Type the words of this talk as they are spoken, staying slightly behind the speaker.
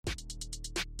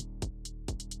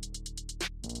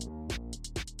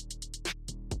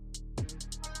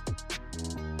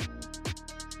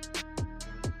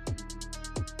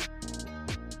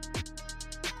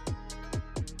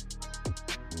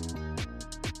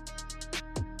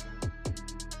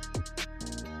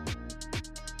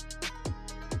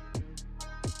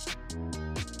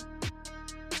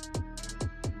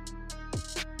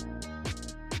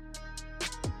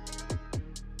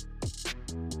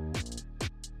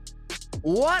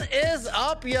What is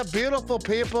up, you beautiful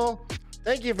people?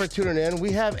 Thank you for tuning in.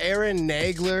 We have Aaron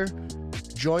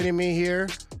Nagler joining me here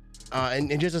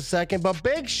in just a second. But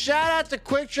big shout out to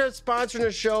Quick Trip sponsoring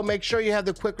the show. Make sure you have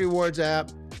the Quick Rewards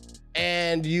app,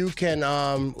 and you can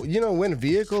win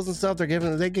vehicles and stuff. They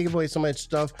give away so much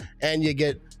stuff, and you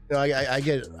get I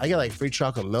get like free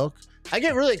chocolate milk. I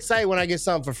get really excited when I get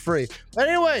something for free. But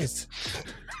anyways.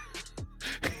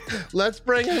 Let's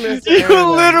bring in this. You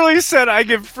literally said I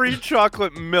get free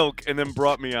chocolate milk and then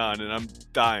brought me on, and I'm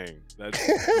dying. That's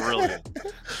brilliant.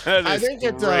 I think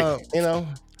it's I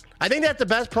think that's the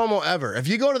best promo ever. If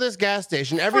you go to this gas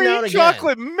station every free now and again,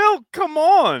 chocolate milk. Come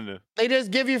on. They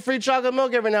just give you free chocolate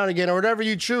milk every now and again, or whatever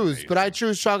you choose. Amazing. But I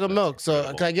choose chocolate milk,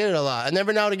 so I get it a lot. And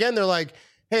every now and again, they're like,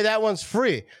 "Hey, that one's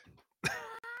free."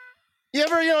 You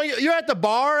ever, you're at the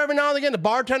bar every now and again, the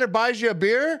bartender buys you a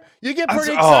beer, you get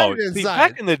pretty excited inside. See,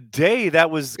 back in the day, that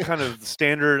was kind of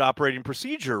standard operating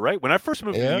procedure, right? When I first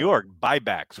moved to New York,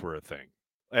 buybacks were a thing.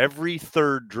 Every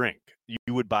third drink,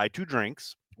 you would buy 2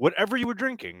 drinks, whatever you were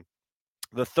drinking,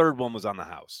 the third one was on the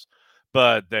house.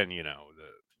 But then,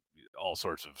 all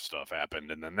sorts of stuff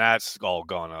happened, and then that's all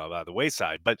gone by the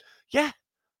wayside. But yeah,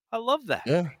 I love that.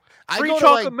 Yeah. Free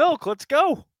chocolate milk, let's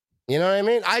go. You know what I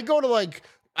mean?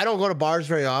 I don't go to bars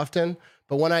very often,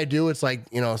 but when I do, it's like,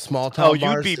 small town bars.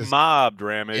 Oh, you'd be mobbed,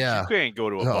 Ramage. Yeah. You can't go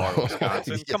to a bar in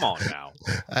Wisconsin. Yeah.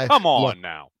 Come on now.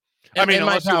 Now. I mean,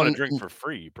 unless you want to drink for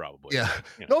free, probably. Yeah.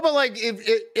 No, but like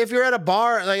if you're at a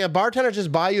bar, like a bartender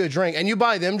just buy you a drink and you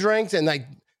buy them drinks and like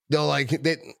they'll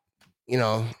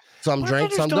some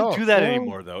drinks, some don't do that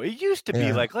anymore though. It used to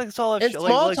be like let's all have in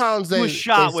small towns do a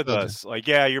shot with us. Like,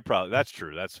 yeah, you're probably that's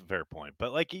true. That's a fair point.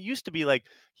 But like it used to be like,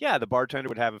 yeah, the bartender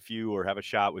would have a few or have a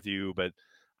shot with you. But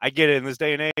I get it in this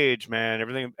day and age, man.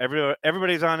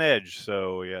 Everybody's on edge.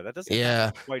 So yeah, that doesn't. Yeah,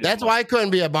 that's why I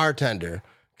couldn't be a bartender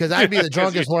because I'd be the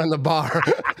drunkest one in the bar.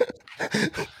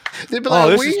 They'd be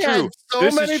like, we had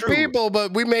so many people,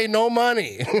 but we made no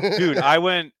money. Dude, I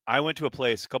went to a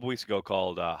place a couple weeks ago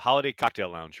called Holiday Cocktail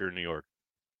Lounge here in New York,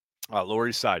 Lower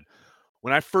East Side.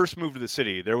 When I first moved to the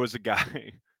city, there was a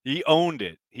guy. He owned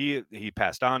it. He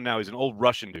passed on now. He's an old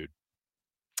Russian dude.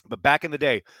 But back in the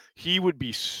day, he would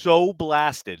be so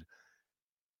blasted,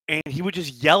 and he would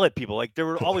just yell at people. Like there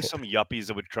were always some yuppies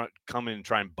that would come in and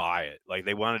try and buy it. Like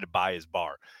they wanted to buy his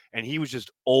bar, and he was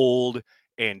just old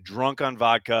and drunk on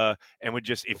vodka, and would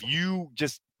just, if you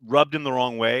just rubbed him the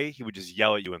wrong way, he would just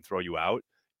yell at you and throw you out.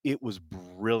 It was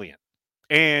brilliant.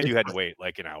 And you had to wait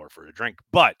like an hour for a drink.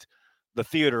 But the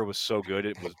theater was so good,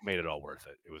 made it all worth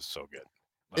it. It was so good.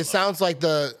 It sounds like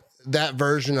that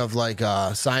version of like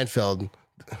Seinfeld,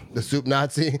 the soup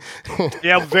Nazi.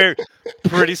 Yeah,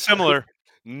 pretty similar.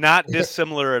 Not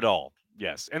dissimilar at all.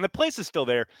 Yes. And the place is still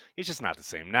there. It's just not the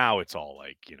same. Now it's all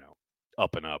like,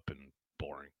 up and up and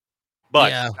boring.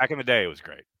 But back in the day, it was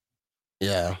great.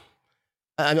 Yeah,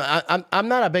 I'm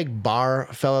not a big bar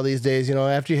fella these days.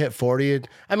 After you hit 40,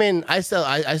 I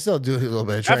still do a little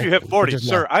bit of drinking. After you hit 40,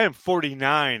 sir, I am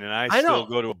 49, and I still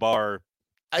go to a bar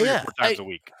 3 or 4 times a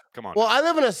week. Come on. Well, I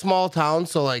live in a small town,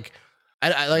 so like,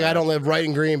 I don't live right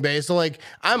in Green Bay, so like,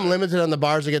 I'm limited on the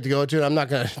bars I get to go to. I'm not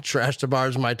gonna trash the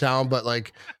bars in my town, but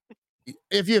like,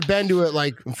 if you've been to it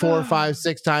like 4, 5,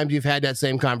 6 times, you've had that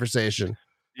same conversation.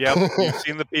 Yep, you've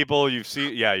seen the people, you've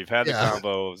had the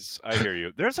combos. I hear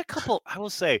you. There's a couple, I will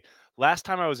say, last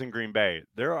time I was in Green Bay,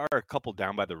 there are a couple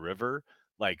down by the river,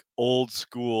 like old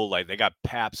school, like they got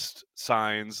Pabst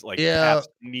signs, like Pabst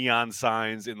neon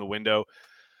signs in the window.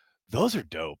 Those are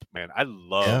dope, man. I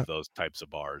love those types of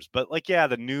bars. But like,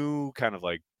 the new kind of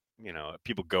like,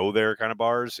 people go there kind of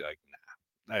bars, like,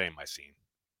 nah, that ain't my scene.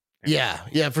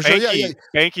 Yeah, for sure.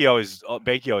 Banky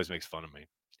always makes fun of me.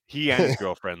 He and his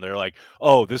girlfriend, they're like,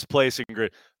 "Oh, this place in Green."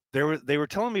 They were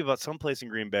telling me about some place in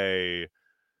Green Bay.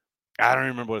 I don't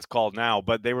remember what it's called now,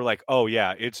 but they were like, "Oh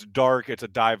yeah, it's dark. It's a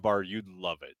dive bar. You'd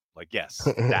love it." Like, yes,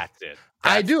 that's it.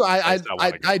 I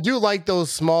do like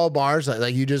those small bars that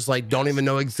like you just like don't even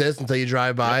know exist until you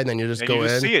drive by, and then you just go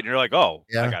in. See it, and you're like, "Oh,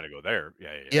 I gotta go there."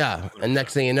 Yeah. And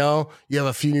next thing you know, you have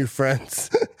a few new friends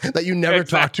that you never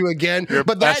talk to again.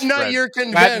 But that night you're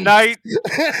convinced. That night,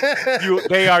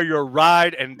 they are your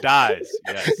ride and dies.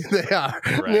 Yes, they are.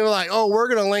 And you're like, "Oh, we're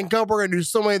gonna link up. We're gonna do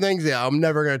so many things." Yeah, I'm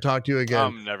never gonna talk to you again.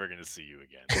 I'm never gonna see you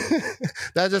again.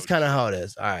 That's just kind of how it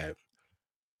is. All right.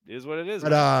 It is what it is.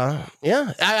 But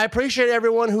I appreciate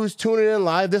everyone who's tuning in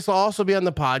live. This will also be on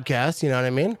the podcast. You know what I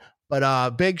mean?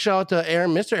 But big shout out to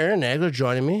Mr. Aaron Nagler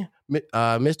joining me,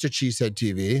 Mr. Cheesehead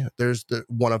TV. There's the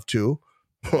one of two.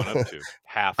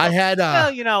 Half. I had.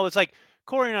 Well, it's like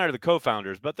Corey and I are the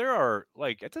co-founders, but there are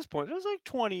like at this point there's like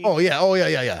 20. Oh yeah.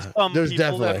 Some There's people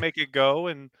definitely that make it go,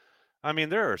 and I mean,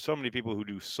 there are so many people who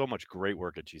do so much great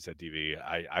work at GSET TV.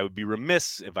 I would be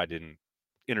remiss if I didn't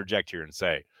interject here and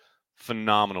say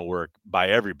phenomenal work by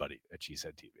everybody at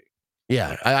GSET TV.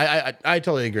 Yeah, I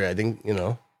totally agree. I think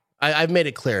I've made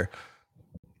it clear.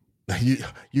 You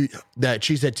that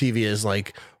She Said TV is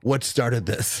like what started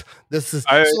this. This is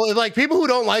so like people who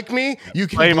don't like me, you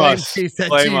can blame She Said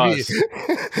TV.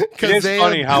 It is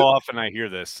funny how often I hear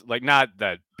this. Like, not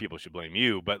that people should blame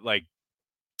you, but like,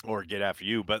 or get after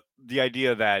you, but the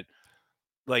idea that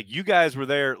like you guys were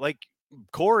there, like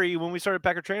Corey, when we started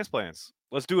Packer Transplants,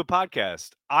 let's do a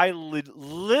podcast.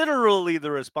 Literally the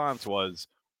response was,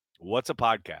 "What's a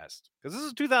podcast?" Because this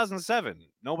is 2007.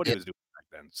 Nobody was doing it back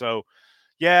then. So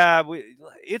yeah,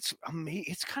 it's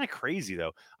kind of crazy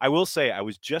though. I will say, I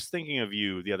was just thinking of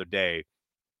you the other day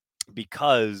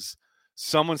because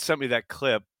someone sent me that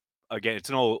clip. Again, it's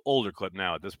an older clip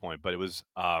now at this point, but it was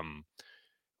Robert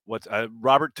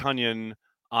Tunyon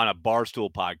on a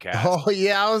Barstool podcast. Oh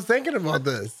yeah, I was thinking about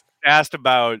this. Asked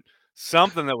about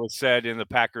something that was said in the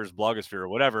Packers blogosphere or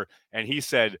whatever, and he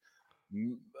said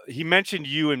he mentioned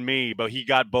you and me, but he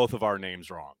got both of our names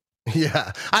wrong.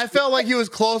 Yeah, I felt like he was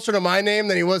closer to my name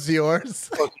than he was to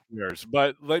yours.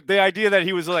 But like the idea that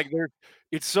he was like there,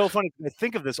 it's so funny. I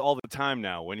think of this all the time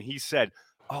now when he said,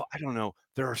 "Oh, I don't know,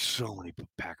 there are so many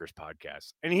Packers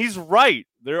podcasts," and he's right.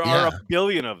 There are a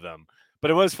billion of them.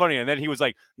 But it was funny, and then he was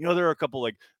like, there are a couple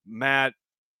like Matt.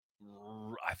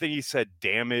 I think he said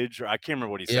Damage, or I can't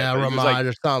remember what he said. Yeah, Ramage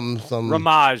or some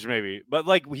Ramage maybe. But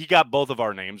like he got both of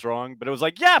our names wrong. But it was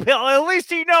like, yeah, at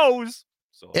least he knows.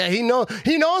 So, yeah, he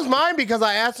knows mine because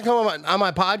I asked him to come on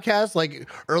my podcast like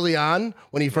early on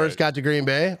when he first got to Green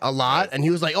Bay a lot, and he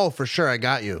was like, "Oh, for sure, I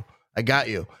got you." And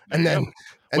then,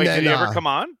 did he ever come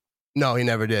on? No, he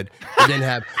never did. He didn't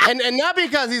have, and not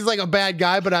because he's like a bad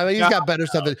guy, but I mean he's got better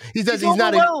stuff. He's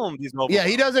not. Yeah,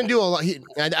 he doesn't do a lot.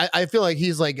 I feel like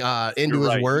he's like into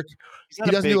his work.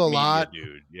 He doesn't do a lot,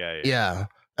 dude. Yeah.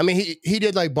 I mean, he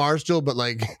did like Barstool, but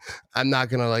like I'm not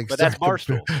gonna like. But that's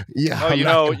Barstool. Yeah.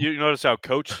 Oh, you notice how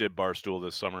Coach did Barstool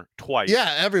this summer twice.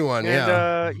 Yeah, everyone.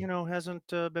 And, hasn't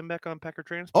been back on Packer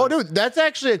Transplant. Oh, dude, that's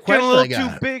actually a question. A little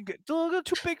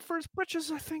too big for his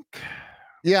britches, I think.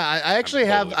 Yeah, I actually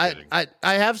have I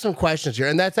have some questions here,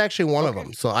 and that's actually one of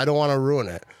them. So I don't want to ruin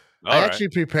it. I actually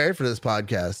prepared for this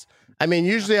podcast. I mean,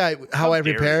 usually I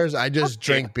prepare is I just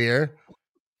drink beer.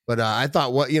 But I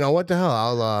thought, what the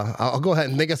hell? I'll go ahead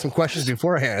and think of some questions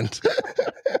beforehand.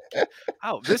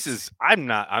 I'm just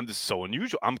so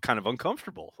unusual. I'm kind of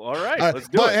uncomfortable. All right, let's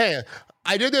do it. Hey,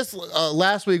 I did this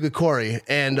last week with Corey,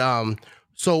 and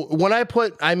so when I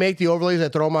make the overlays, I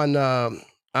throw them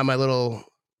on my little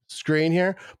screen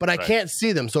here, but I can't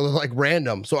see them, so they're like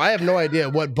random. So I have no idea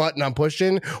what button I'm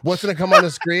pushing, what's going to come on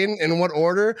the screen, in what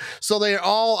order. So they're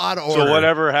all out of order. So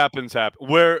whatever happens.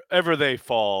 Wherever they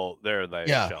fall, there they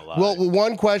shall lie. Well,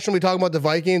 one question we talk about the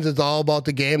Vikings, it's all about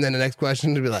the game. Then the next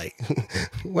question to be like,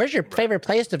 "Where's your favorite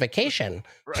place to vacation?"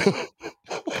 Right.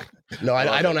 No,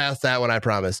 I don't ask that one. I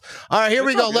promise. All right, here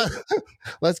we go.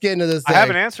 Let's get into this. I have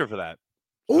an answer for that.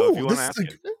 So Ooh, if you want to ask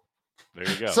it. There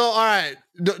you go. So, all right,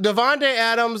 Davante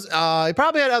Adams, he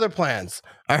probably had other plans.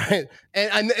 All right,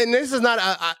 and this is not.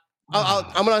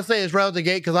 I'm gonna say it's right out the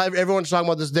gate because everyone's talking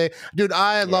about this today, dude.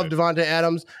 I love Davante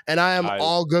Adams, and I am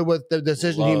all good with the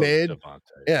decision he made. Devontae.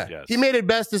 Yeah, yes. He made the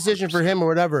best decision 100%. For him or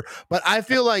whatever. But I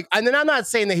feel like, and then I'm not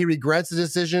saying that he regrets the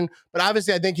decision, but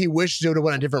obviously I think he wished he would have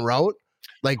went a different route.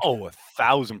 Like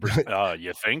 1,000%.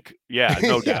 You think? Yeah,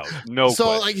 no doubt. No. So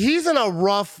question. like he's in a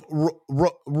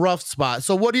rough spot.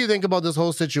 So what do you think about this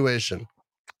whole situation?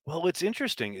 Well, what's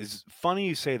interesting is funny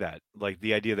you say that, like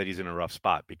the idea that he's in a rough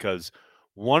spot, because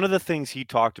one of the things he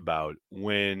talked about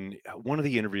when one of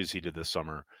the interviews he did this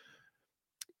summer,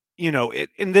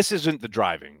 and this isn't the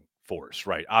driving force,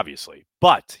 right? Obviously,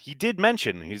 but he did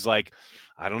mention, he's like,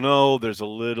 I don't know, there's a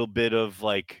little bit of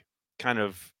like kind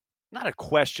of not a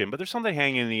question, but there's something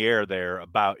hanging in the air there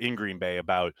in Green Bay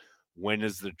about when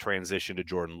is the transition to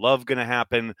Jordan Love going to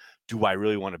happen? Do I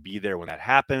really want to be there when that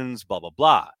happens? Blah, blah,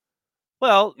 blah.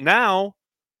 Well, now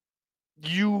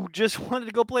you just wanted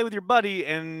to go play with your buddy,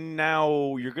 and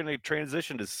now you're going to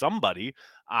transition to somebody.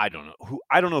 I don't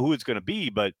know who it's going to be,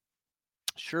 but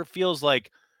sure feels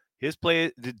like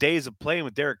the days of playing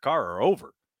with Derek Carr are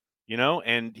over,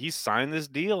 and he signed this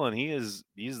deal, and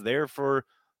he's there for,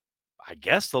 I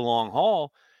guess, the long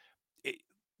haul.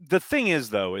 The thing is,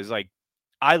 though, is like,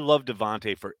 I love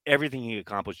Davante for everything he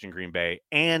accomplished in Green Bay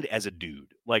and as a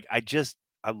dude. Like, I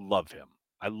love him.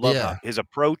 I love his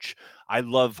approach. I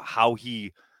love how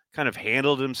he kind of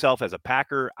handled himself as a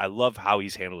Packer. I love how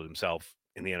he's handled himself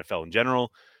in the NFL in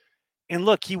general. And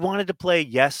look, he wanted to play,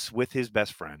 yes, with his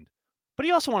best friend, but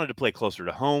he also wanted to play closer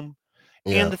to home.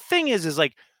 Yeah. And the thing is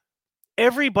like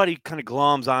everybody kind of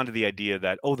gloms onto the idea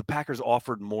that, oh, the Packers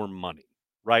offered more money,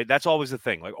 right? That's always the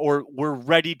thing. Like, or we're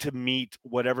ready to meet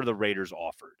whatever the Raiders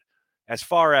offered. As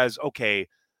far as, okay,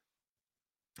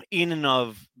 in and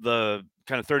of the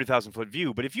kind of 30,000 foot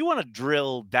view. But if you want to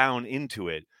drill down into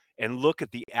it and look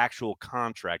at the actual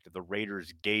contract that the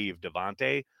Raiders gave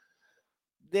Devontae,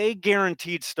 they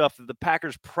guaranteed stuff that the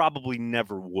Packers probably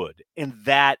never would. And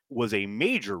that was a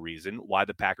major reason why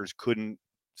the Packers couldn't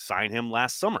sign him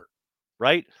last summer.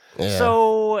 Right. Yeah.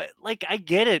 So, like, I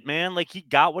get it, man. Like, he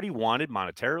got what he wanted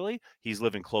monetarily. He's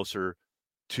living closer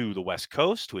to the West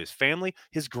Coast, to his family.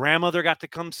 His grandmother got to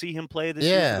come see him play this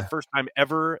year for the first time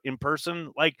ever in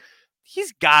person. Like,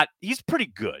 he's pretty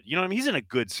good. You know what I mean? He's in a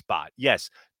good spot. Yes.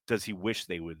 Does he wish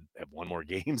they would have won more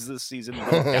games this season? No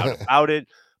doubt about it.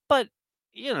 But,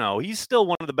 you know, he's still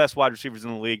one of the best wide receivers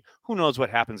in the league. Who knows what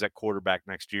happens at quarterback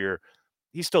next year?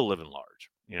 He's still living large.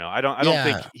 You know, I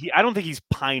don't think he's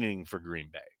pining for Green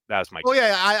Bay. That's my. Oh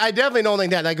yeah, I definitely don't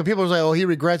think that. Like, people are like, "Oh, he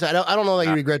regrets it." I don't know that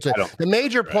he regrets it. The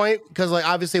major point, because like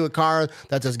obviously with Carr,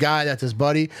 that's his guy, that's his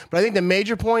buddy. But I think the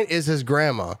major point is his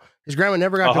grandma. His grandma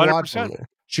never got 100%. To watch him.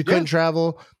 She couldn't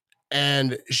travel,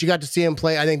 and she got to see him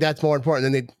play. I think that's more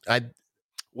important than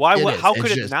how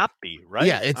could it not be, right?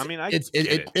 Yeah,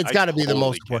 it's got to be the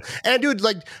most important. And dude,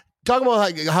 like, talking about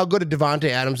like how good a Devontae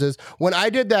Adams is. When I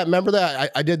did that, remember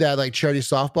that I did that like charity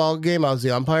softball game. I was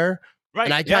the umpire, right?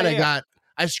 And I kind of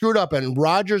I screwed up, and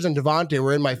Rodgers and Devontae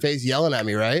were in my face yelling at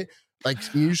me, right? Like,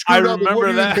 you screwed up. I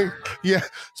remember that. Yeah,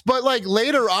 but like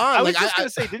later on, I was just gonna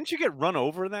say, didn't you get run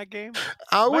over in that game?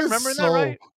 I was remembering that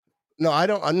right? No, I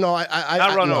don't. No,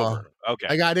 I run over. Okay,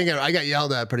 I got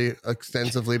yelled at pretty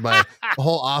extensively by the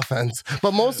whole offense,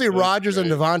 but mostly Rodgers and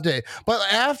Devontae. But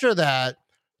after that,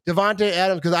 Devontae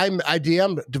Adams, because I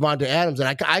DM'd Devontae Adams, and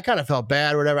I kind of felt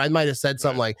bad or whatever. I might have said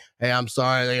something like, "Hey, I'm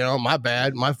sorry, you know, my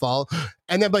bad, my fault."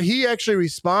 And then, but he actually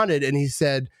responded and he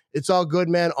said, "It's all good,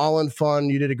 man. All in fun.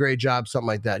 You did a great job." Something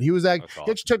like that. He was like, awesome.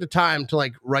 He took the time to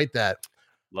like write that.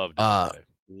 Love Devontae.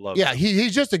 Love. Yeah,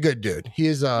 he's just a good dude. He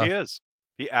is. He is.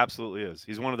 He absolutely is.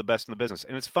 He's one of the best in the business.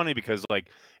 And it's funny because like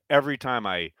every time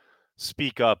I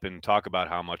speak up and talk about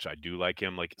how much I do like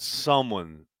him, like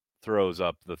someone throws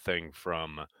up the thing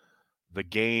from the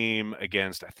game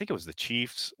against, I think it was the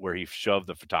Chiefs, where he shoved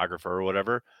the photographer or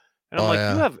whatever. And I'm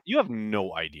like, you have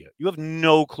no idea. You have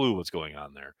no clue what's going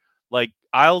on there. Like,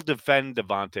 I'll defend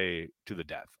Devontae to the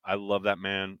death. I love that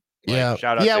man. Like,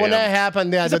 shout out to when him. That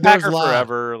happened, he's a Packer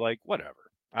forever. Like, whatever.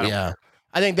 I don't care.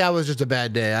 I think that was just a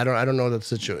bad day. I don't know the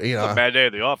situation. You know, a bad day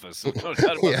at the office.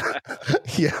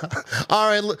 Yeah. All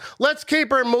right, let's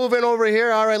keep her moving over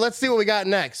here. All right, let's see what we got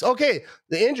next. Okay,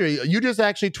 the injury. You just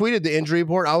actually tweeted the injury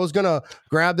report. I was gonna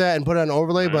grab that and put it on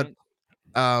overlay, but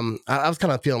I was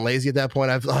kind of feeling lazy at that point.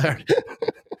 I've learned.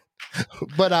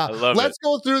 But let's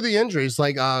go through the injuries.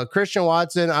 Like Christian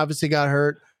Watson obviously got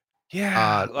hurt.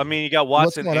 Yeah, I mean, you got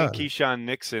Watson and Keyshawn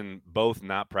Nixon both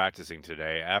not practicing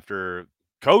today after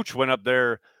Coach went up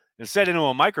there and said into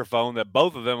a microphone that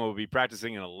both of them will be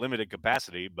practicing in a limited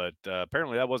capacity, but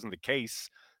apparently that wasn't the case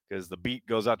because the beat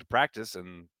goes out to practice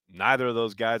and neither of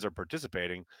those guys are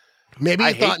participating. Maybe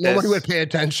he thought nobody would pay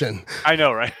attention. I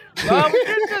know, right? Well, we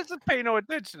just pay no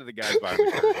attention to the guys behind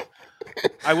the curtain.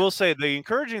 I will say the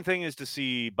encouraging thing is to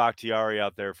see Bakhtiari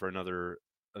out there for another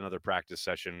practice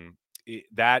session.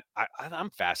 I'm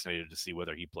fascinated to see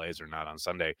whether he plays or not on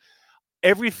Sunday.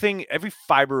 Every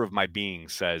fiber of my being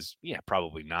says, yeah,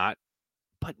 probably not.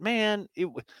 But man,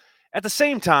 at the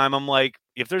same time, I'm like,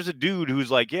 if there's a dude who's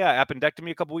like, yeah,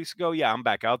 appendectomy a couple weeks ago, yeah, I'm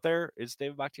back out there, it's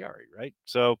David Bakhtiari, right?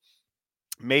 So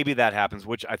maybe that happens,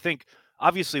 which I think,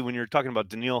 obviously, when you're talking about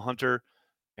Danielle Hunter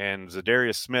and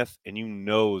Zadarius Smith, and you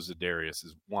know Zadarius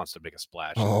wants to make a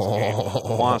splash in this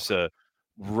game, wants to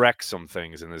wreck some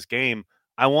things in this game,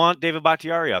 I want David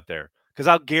Bakhtiari out there. Because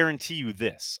I'll guarantee you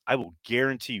this. I will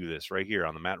guarantee you this right here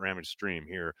on the Matt Ramage stream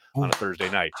here on a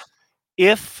Thursday night.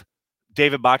 If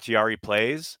David Bakhtiari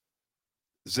plays,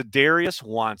 Zadarius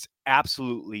wants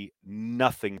absolutely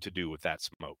nothing to do with that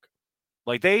smoke.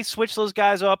 Like, they switch those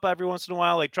guys up every once in a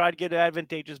while. They try to get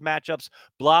advantageous matchups,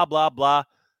 blah, blah, blah.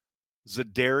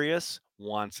 Zadarius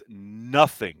wants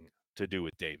nothing to do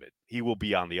with David. He will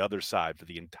be on the other side for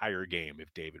the entire game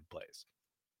if David plays.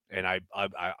 And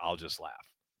I'll just laugh.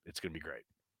 It's gonna be great.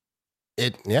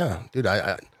 Dude,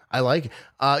 I like it.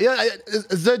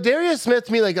 Zadarius Smith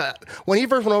to me, like when he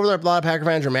first went over there, a lot of Packer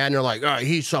fans are mad and they're like,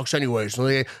 he sucks anyway.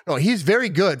 So no, he's very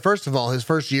good. First of all, his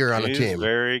first year on the team,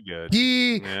 very good.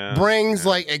 He brings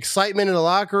like excitement in the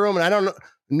locker room, and I don't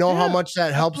know how much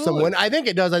that helps them win. I think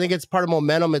it does. I think it's part of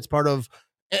momentum. It's part of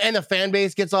and the fan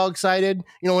base gets all excited.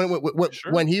 You know,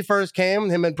 when he first came,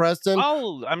 him and Preston.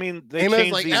 Oh, I mean, they him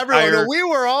changed like the everyone. entire. We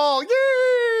were all yay.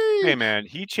 Hey man,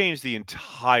 he changed the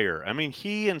entire. I mean,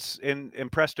 he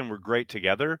and Preston were great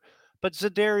together, but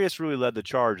Za'Darius really led the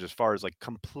charge as far as like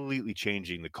completely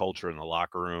changing the culture in the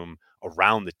locker room,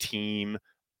 around the team,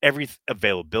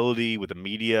 availability with the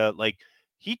media. Like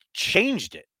he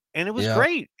changed it, and it was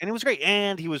great, and it was great,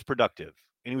 and he was productive,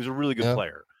 and he was a really good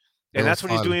player, and that's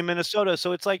what he's doing in Minnesota.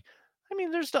 So it's like,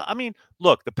 I mean,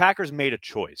 look, the Packers made a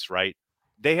choice, right?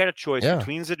 They had a choice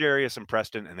between Za'Darius and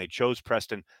Preston, and they chose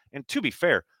Preston. And to be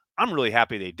fair, I'm really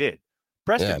happy they did.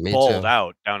 Preston balled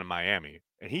out down in Miami,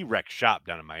 and he wrecked shop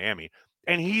down in Miami.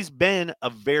 And he's been a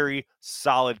very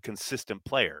solid, consistent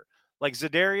player. Like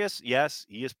Za'Darius, yes,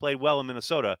 he has played well in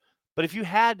Minnesota. But if you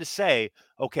had to say,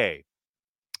 okay,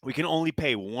 we can only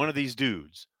pay one of these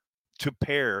dudes to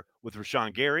pair with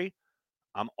Rashawn Gary,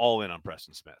 I'm all in on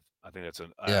Preston Smith. I think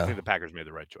I think the Packers made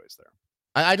the right choice there.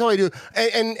 I totally do,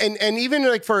 and even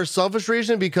like for a selfish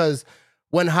reason, because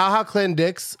when Clinton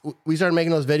Dix, we started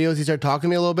making those videos, he started talking to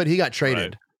me a little bit. He got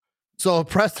traded. Right. So if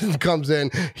Preston comes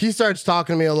in, he starts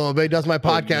talking to me a little bit, he does my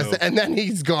podcast, and then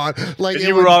he's gone. Like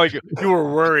you were worried.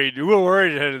 You were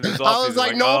worried ahead of this. I was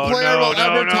like, no player will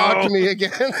ever talk to me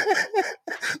again.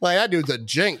 Like that dude's a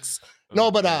jinx. No,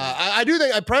 but I do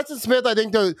think Preston Smith. I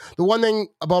think the one thing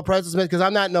about Preston Smith, because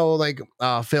I'm not no like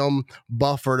film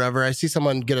buff or whatever. I see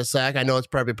someone get a sack, I know it's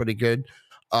probably pretty good.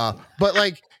 But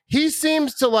like he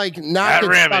seems to like not get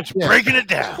Ramage breaking it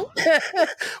down.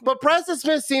 But Preston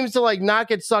Smith seems to like not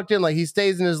get sucked in. Like he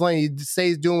stays in his lane. He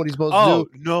stays doing what he's supposed to do. Oh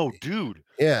no, dude.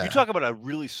 Yeah, you talk about a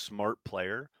really smart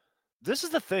player. This is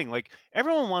the thing. Like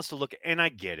everyone wants to look, and I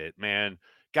get it, man.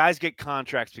 Guys get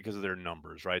contracts because of their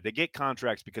numbers, right? They get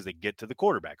contracts because they get to the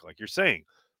quarterback, like you're saying.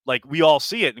 Like we all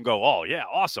see it and go, oh, yeah,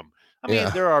 awesome. I mean,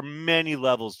 there are many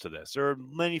levels to this. There are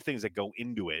many things that go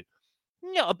into it.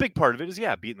 Yeah, a big part of it is,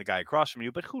 beating the guy across from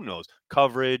you, but who knows?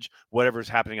 Coverage, whatever's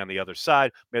happening on the other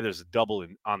side. Maybe there's a double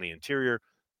on the interior.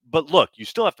 But look, you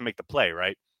still have to make the play,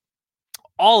 right?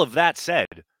 All of that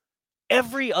said,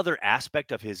 every other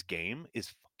aspect of his game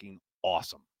is fucking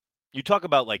awesome. You talk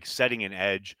about like setting an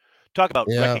edge. Talk about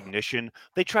recognition.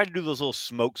 They try to do those little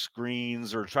smoke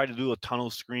screens or try to do a tunnel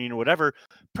screen or whatever.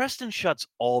 Preston shuts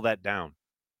all that down.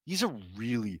 He's a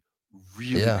really,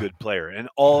 really good player, an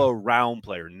all-around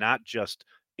player, not just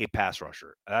a pass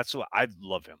rusher. That's what I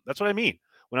love him. That's what I mean.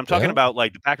 When I'm talking about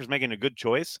like the Packers making a good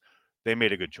choice, they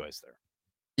made a good choice there.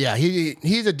 Yeah,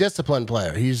 he's a disciplined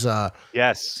player. He's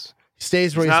yes.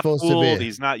 Stays where he's supposed to be.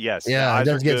 He's not, he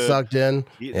doesn't get sucked in.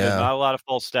 There's not a lot of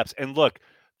false steps. And look,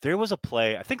 there was a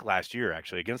play, I think last year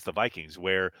actually, against the Vikings,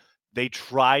 where they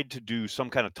tried to do some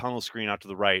kind of tunnel screen out to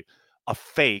the right, a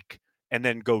fake, and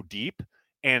then go deep.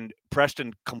 And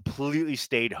Preston completely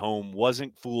stayed home,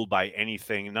 wasn't fooled by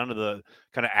anything, none of the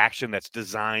kind of action that's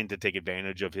designed to take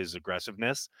advantage of his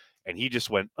aggressiveness. And he just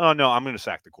went, oh, no, I'm going to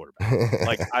sack the quarterback.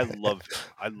 Like, I love him.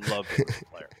 I love him as a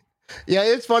player. Yeah,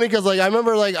 it's funny because like I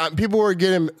remember like people were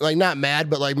getting like not mad,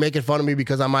 but like making fun of me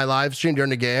because on my live stream during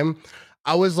the game,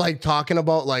 I was like talking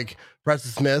about like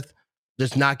Preston Smith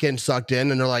just not getting sucked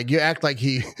in, and they're like, you act like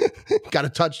he got a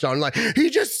touchdown. Like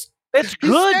it's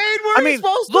good. He's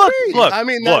supposed to be. I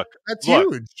mean, that's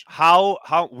huge. How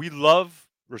we love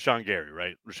Rashawn Gary,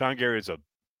 right? Rashawn Gary is a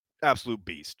absolute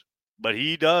beast, but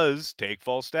he does take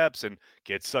false steps and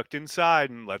get sucked inside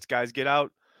and lets guys get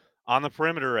out on the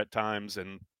perimeter at times,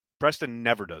 and Preston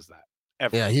never does that,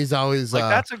 ever. Yeah, he's always like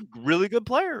that's a really good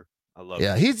player. I love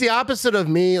him. He's the opposite of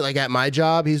me. Like at my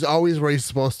job, he's always where he's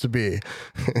supposed to be.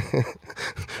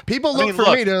 People look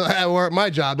for me to work my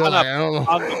job. They're like, I don't know.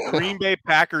 On the Green Bay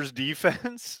Packers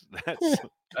defense,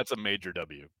 that's a major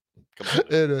W. Come on,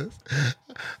 it is.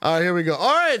 All right, here we go.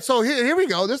 All right, so here we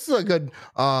go. This is a good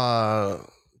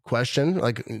question,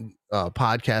 like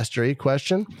podcastery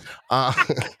question.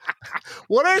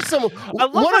 What are some? I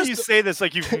love how you say this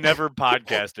like you've never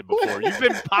podcasted before. You've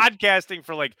been podcasting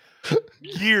for like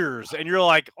years, and you're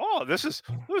like, "Oh, this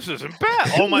isn't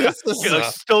bad." Oh my god, you're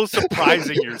like still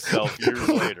surprising yourself years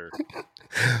later.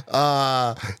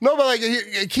 No, but like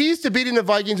keys to beating the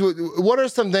Vikings. What are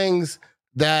some things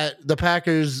that the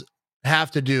Packers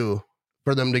have to do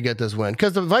for them to get this win?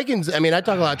 Because the Vikings, I mean, I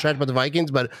talk a lot of trash about the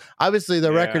Vikings, but obviously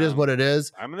the record is what it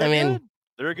is. I mean,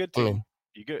 they're a good team.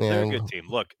 They're a good team.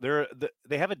 Look,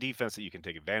 they have a defense that you can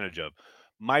take advantage of.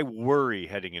 My worry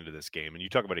heading into this game, and you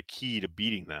talk about a key to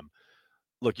beating them.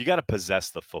 Look, you got to possess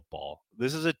the football.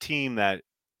 This is a team that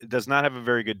does not have a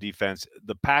very good defense.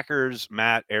 The Packers,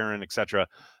 Matt, Aaron, etc.,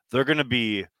 they're going to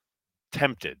be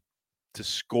tempted to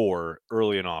score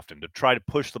early and often, to try to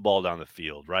push the ball down the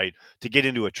field, right? To get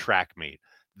into a track meet.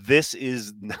 this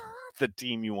is not the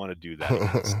team you want to do that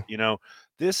against.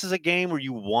 This is a game where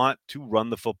you want to run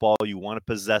the football, you want to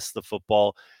possess the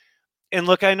football. And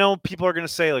look, I know people are going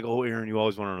to say, like, "Oh, Aaron, you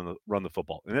always want to run the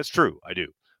football," and it's true, I do.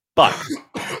 But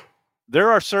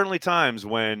there are certainly times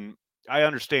when I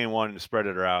understand wanting to spread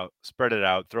it out,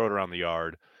 throw it around the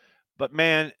yard. But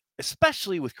man,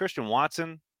 especially with Christian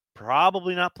Watson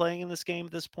probably not playing in this game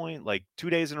at this point, like 2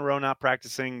 days in a row not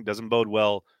practicing doesn't bode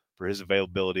well for his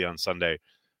availability on Sunday.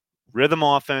 Rhythm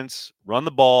offense, run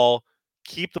the ball,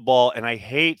 keep the ball, and I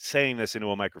hate saying this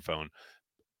into a microphone,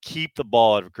 keep the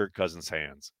ball out of Kirk Cousins'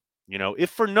 hands. If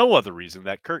for no other reason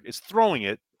that Kirk is throwing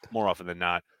it more often than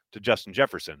not to Justin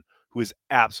Jefferson, who is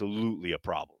absolutely a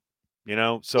problem.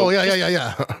 So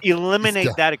yeah.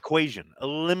 eliminate that equation.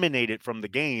 Eliminate it from the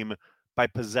game by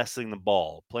possessing the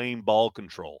ball, playing ball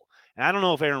control. And I don't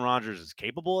know if Aaron Rodgers is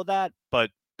capable of that,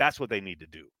 but that's what they need to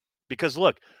do. Because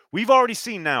look, we've already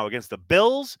seen now against the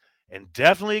Bills and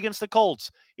definitely against the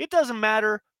Colts, it doesn't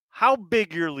matter how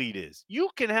big your lead is. You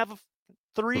can have a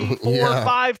 3, 4,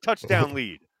 5 touchdown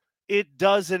lead. It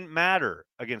doesn't matter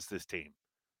against this team.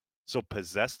 So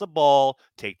possess the ball,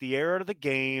 take the air out of the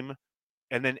game,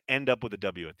 and then end up with a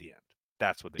W at the end.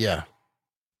 That's what they do.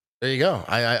 There you go.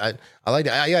 I like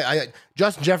that.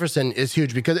 Justin Jefferson is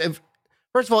huge because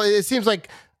first of all, it seems like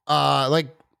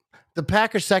the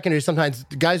Packers secondary sometimes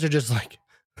the guys are just like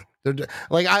they're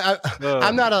like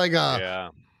I'm not like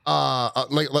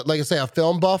like I say a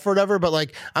film buff or whatever, but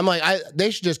like I'm like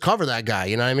they should just cover that guy.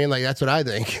 You know what I mean? Like that's what I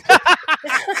think.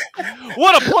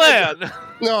 What a plan!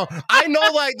 No, I know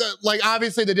like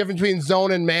obviously the difference between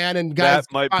zone and man, and guys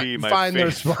that might be my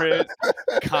favorite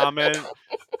comment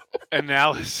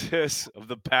analysis of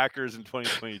the Packers in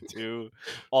 2022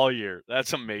 all year.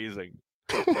 That's amazing.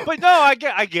 But no, I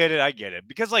get it.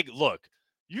 Because like, look,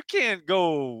 you can't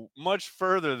go much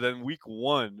further than week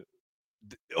 1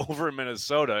 over in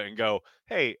Minnesota and go,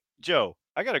 "Hey, Joe,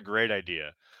 I got a great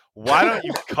idea. Why don't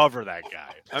you cover that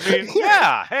guy?" I mean,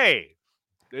 yeah, hey.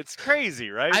 It's crazy,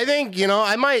 right? I think,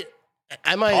 I might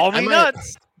call me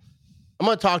nuts. I'm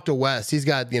gonna talk to Wes. He's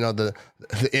got, the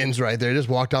ins right there. Just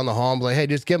walk down the hall and be like, hey,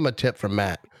 just give him a tip from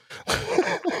Matt.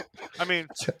 I mean,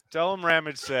 tell him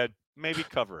Ramage said maybe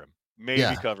cover him. Maybe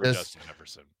cover Justin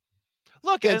Jefferson.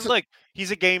 Look,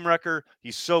 he's a game wrecker.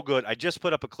 He's so good. I just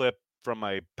put up a clip from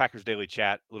my Packers Daily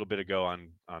Chat a little bit ago on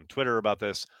Twitter about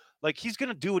this. Like, he's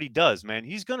gonna do what he does, man.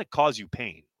 He's gonna cause you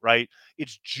pain, right?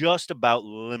 It's just about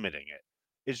limiting it.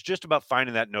 It's just about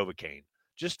finding that Novocaine,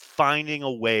 just finding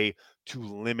a way to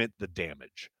limit the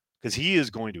damage because he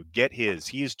is going to get his.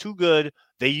 He is too good.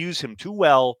 They use him too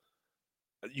well.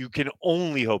 You can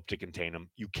only hope to contain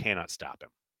him. You cannot stop him.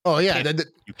 Oh, yeah.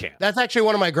 You can't. That's actually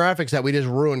one of my graphics that we just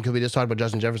ruined because we just talked about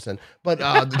Justin Jefferson. But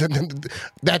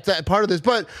that's that part of this.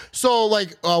 But so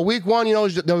like week 1, there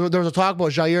was a talk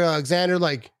about Jair Alexander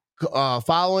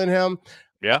following him.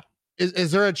 Yeah.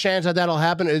 Is there a chance that that'll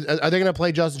happen? Are they going to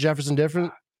play Justin Jefferson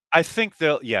different? I think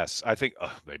yes. I think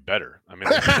they better. I mean,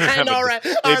 I know, right?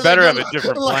 They better have a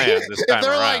different plan this time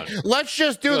they're around. Like, let's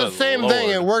just do the same thing.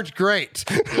 It worked great.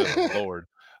 Good Lord.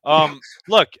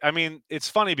 Look, I mean, it's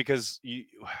funny because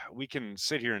we can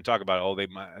sit here and talk about, they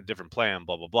might a different plan,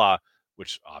 blah, blah, blah,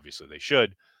 which obviously they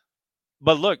should.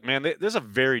 But look, man, there's a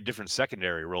very different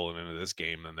secondary rolling into this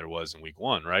game than there was in week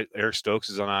 1, right? Eric Stokes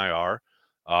is on IR.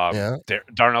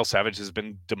 Darnell Savage has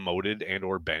been demoted and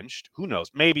or benched. Who knows?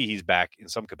 Maybe he's back in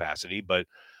some capacity. But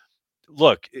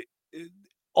look,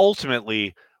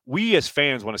 ultimately, we as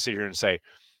fans want to sit here and say,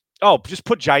 oh, just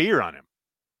put Jair on him.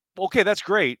 Okay, that's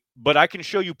great. But I can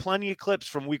show you plenty of clips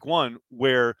from week 1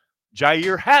 where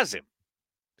Jair has him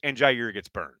and Jair gets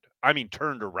burned. I mean,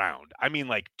 turned around. I mean,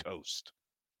 like toast.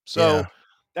 So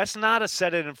that's not a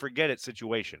set it and forget it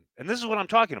situation. And this is what I'm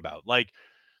talking about. Like,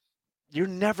 you're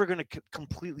never going to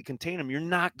completely contain him. You're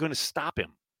not going to stop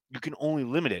him. You can only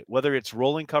limit it, whether it's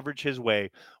rolling coverage his way,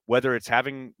 whether it's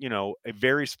having, a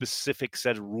very specific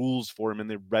set of rules for him in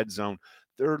the red zone.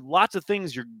 There are lots of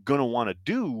things you're going to want to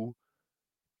do.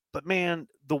 But, man,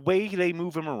 the way they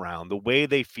move him around, the way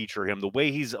they feature him, the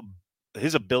way his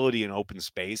ability in open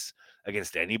space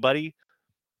against anybody,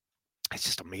 it's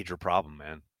just a major problem,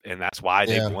 man. And that's why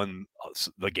they've won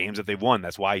the games that they've won.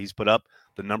 That's why he's put up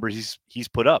the numbers he's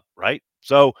put up, right?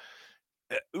 So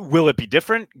will it be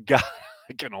different? God,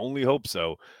 I can only hope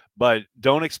so. But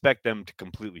don't expect them to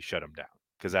completely shut him down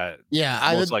because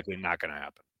most likely not going to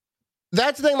happen.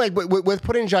 That's the thing, like with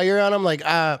putting Jair on him, like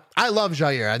I love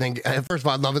Jair. I think first of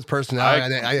all, I love his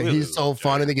personality. I think he's so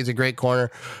fun. I think he's a great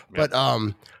corner. But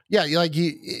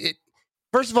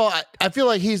first of all, I feel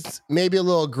like he's maybe a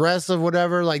little aggressive,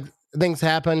 whatever. Like things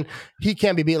happen, he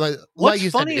can't be beat. Like what's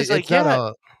you funny said, is like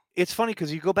it's funny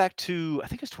because you go back to, I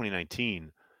think it's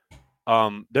 2019.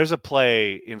 There's a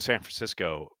play in San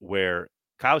Francisco where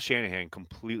Kyle Shanahan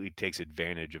completely takes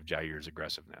advantage of Jair's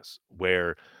aggressiveness,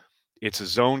 where it's a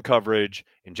zone coverage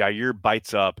and Jair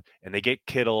bites up and they get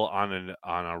Kittle on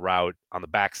a route on the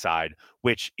backside,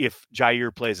 which if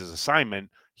Jair plays his assignment,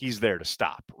 he's there to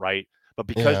stop, right? But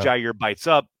because Yeah. Jair bites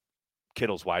up,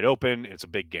 Kittle's wide open. It's a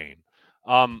big gain.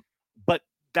 But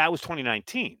that was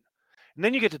 2019. And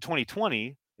then you get to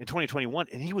 2020 and 2021,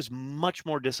 and he was much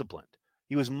more disciplined.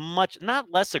 He was not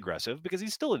less aggressive because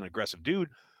he's still an aggressive dude,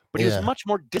 but he was Yeah. much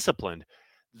more disciplined.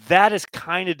 That has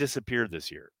kind of disappeared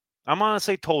this year. I'm going to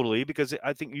say totally because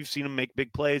I think you've seen him make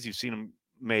big plays. You've seen him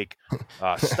make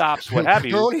stops, what have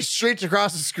you. Remember when he streaks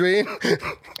across the screen?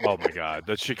 Oh, my God.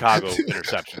 The Chicago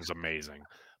interception is amazing.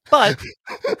 But,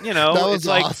 you know, That was it's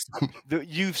like awesome.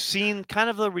 you've seen kind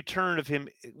of the return of him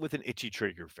with an itchy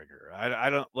trigger finger.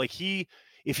 I don't like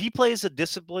if he plays a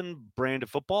disciplined brand of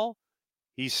football,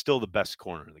 he's still the best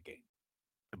corner in the game.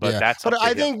 But Yeah. that's But up to I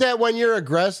him. think that when you're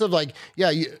aggressive, like,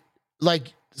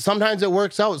 like sometimes it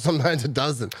works out, sometimes it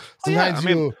doesn't. Sometimes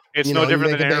it's you no know, you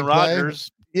different make than a Aaron big play.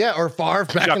 Rodgers Yeah, or Favre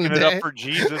back in the chucking it day. up for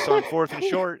Jesus on 4th and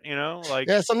short, you know, like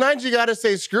Yeah, sometimes you got to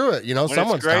say screw it. You know, when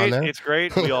someone's it's down great, there. it's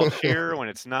great. We all cheer. When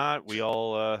it's not, we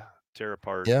all tear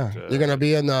apart. Yeah, you're gonna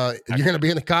be in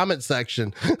the comment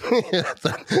section.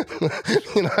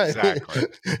 You know, Exactly.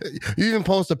 You even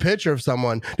post a picture of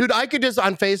someone, dude. I could just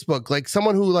on Facebook, like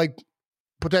someone who like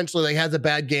potentially like has a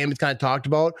bad game, it's kind of talked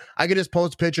about. I could just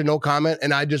post a picture, no comment,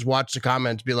 and I just watch the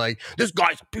comments, be like, "This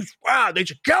guy's a piece. Wow, they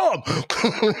should kill him."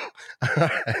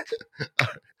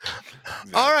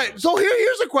 All right, so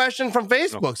here's a question from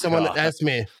Facebook. Someone asked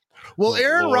me, "Will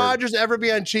Aaron Rodgers ever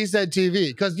be on She Said TV?"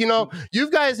 Because you know,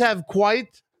 you guys have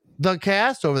quite the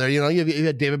cast over there. You know, you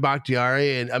had David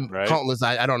Bakhtiari and countless.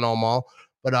 I don't know them all,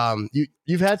 but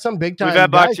you've had some big time. We've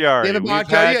had guys. Bakhtiari. David We've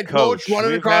Bakhtiari. had You had Coach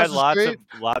running across the street.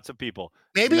 Lots of people.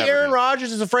 Maybe Aaron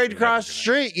Rodgers is afraid to cross the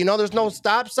street. You know, there's no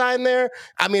stop sign there.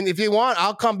 I mean, if you want,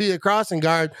 I'll come be the crossing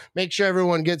guard, make sure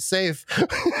everyone gets safe.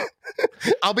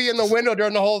 I'll be in the window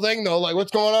during the whole thing, though. Like,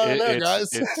 what's going on in there, guys?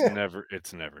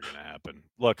 It's never gonna happen.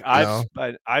 Look,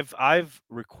 I've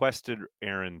requested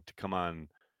Aaron to come on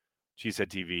She Said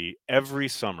TV every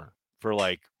summer for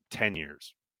like 10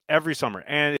 years. Every summer.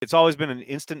 And it's always been an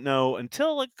instant no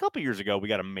until like a couple years ago we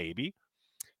got a maybe.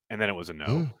 And then it was a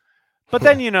no. But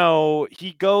then, you know,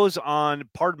 he goes on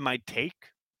Pardon My Take,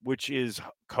 which is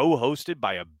co-hosted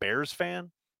by a Bears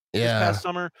fan this past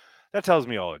summer. That tells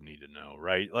me all I need to know,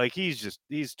 right? Like he's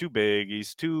too big.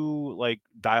 He's too like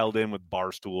dialed in with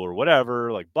Barstool or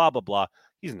whatever, like blah, blah, blah.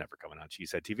 He's never coming on She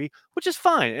Said TV, which is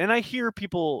fine. And I hear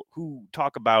people who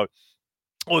talk about,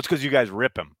 oh, it's because you guys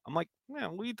rip him. I'm like,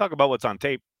 man, we talk about what's on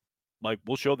tape. Like,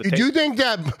 we'll show the tape. Do you think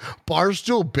that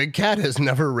Barstool Big Cat has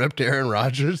never ripped Aaron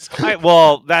Rodgers?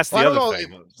 Well, that's the other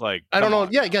thing. It's like, I don't know.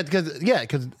 Yeah,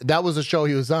 because that was the show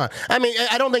he was on. I mean,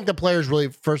 I don't think the players really,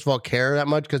 first of all, care that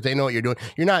much because they know what you're doing.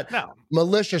 You're not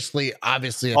maliciously,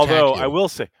 obviously. Although I will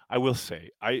say,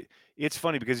 it's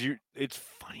funny because it's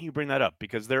funny you bring that up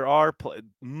because there are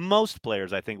most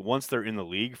players, I think, once they're in the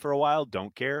league for a while,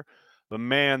 don't care. But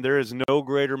man, there is no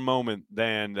greater moment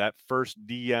than that first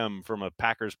DM from a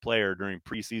Packers player during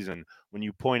preseason when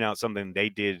you point out something they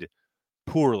did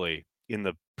poorly in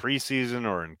the preseason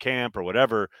or in camp or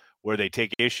whatever, where they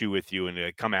take issue with you and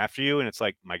they come after you. And it's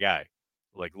like, my guy,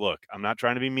 like, look, I'm not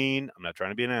trying to be mean. I'm not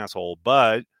trying to be an asshole,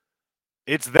 but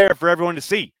it's there for everyone to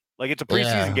see. Like, it's a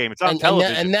preseason game. It's on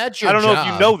television. And that's your I don't job. know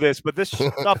if you know this, but this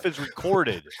stuff is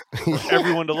recorded for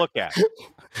everyone to look at.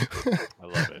 I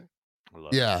love it.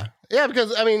 Yeah,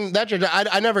 because I mean that's your.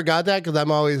 I never got that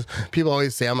because people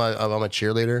always say I'm a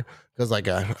cheerleader because like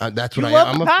that's what I am.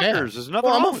 I'm a Packers. fan. There's nothing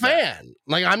wrong I'm a with fan. That.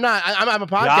 Like I'm not. I'm a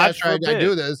podcaster. I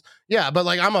do this. Yeah, but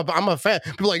like I'm a fan.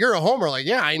 People are like you're a homer. Like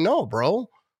yeah, I know, bro.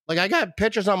 Like I got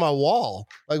pictures on my wall.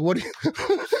 Like what do you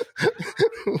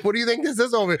what do you think this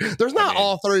is over here? There's not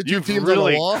all 32 teams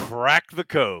really on the wall. Cracked the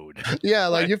code. Yeah,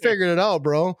 like you figured it out,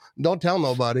 bro. Don't tell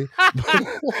nobody.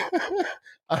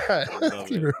 All right.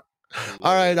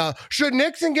 All right. Should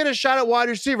Nixon get a shot at wide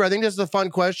receiver? I think this is a fun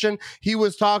question. He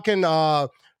was talking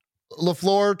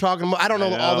LaFleur talking. I don't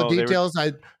know all the details.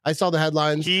 I saw the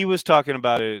headlines. He was talking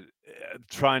about it,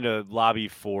 trying to lobby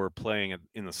for playing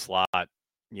in the slot,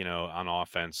 you know, on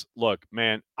offense. Look,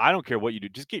 man, I don't care what you do.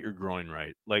 Just get your groin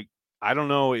right. Like, I don't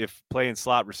know if playing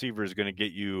slot receiver is going to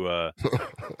get you,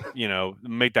 you know,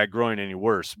 make that groin any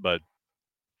worse. But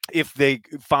if they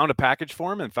found a package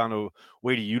for him and found a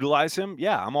way to utilize him,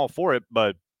 yeah, I'm all for it.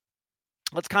 But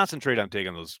let's concentrate on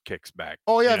taking those kicks back.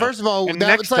 Oh, yeah. First of all, and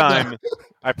next time,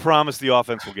 I promise the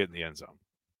offense will get in the end zone.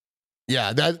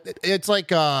 Yeah, that it's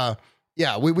like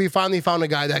yeah, we finally found a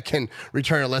guy that can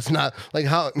return it. Let's not like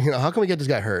how how can we get this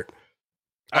guy hurt?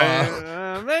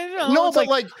 No, It's but like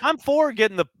like I'm for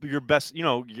getting your best,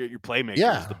 your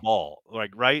playmakers the ball,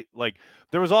 right. Like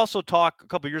there was also talk a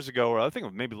couple years ago, or I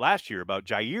think maybe last year, about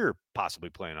Jair possibly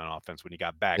playing on offense when he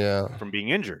got back yeah. from being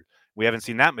injured. We haven't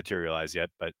seen that materialize yet,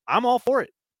 but I'm all for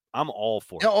it. I'm all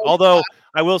for Yeah, it. oh, Although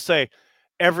I will say,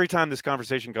 every time this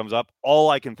conversation comes up, all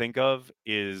I can think of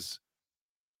is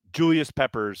Julius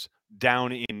Peppers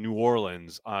down in New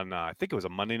Orleans on I think it was a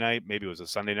Monday night, maybe it was a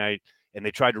Sunday night, and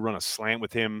they tried to run a slant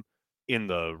with him in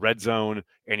the red zone,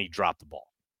 and he dropped the ball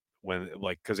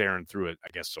because Aaron threw it, I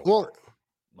guess, so well, hard.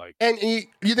 Like, and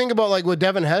you think about like with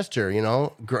Devin Hester,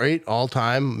 great all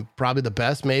time, probably the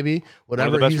best, maybe one of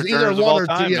whatever. the best He's either returners of one all or two.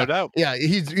 time, Yeah, no doubt. yeah,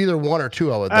 he's either one or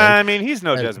two. I would think. I mean, he's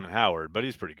no And- Desmond Howard, but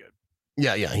he's pretty good.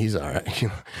 Yeah, he's all right.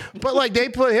 But like they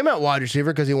put him at wide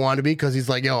receiver because he wanted to be, because he's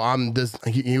like, yo, I'm this.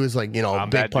 He was like, I'm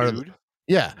big that part dude. of.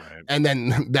 Yeah, Right. and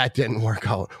then that didn't work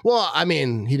out. Well, I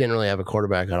mean, he didn't really have a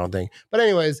quarterback, I don't think. But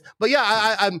anyways, but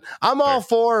yeah, I'm all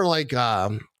for like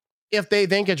if they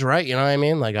think it's right, you know what I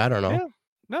mean? Like I don't know. Yeah.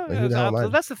 No, Like, who the hell am I?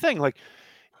 that's the thing. Like,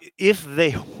 if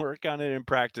they work on it in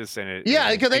practice and it,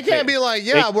 Yeah, because they can't be like,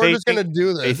 we're they just gonna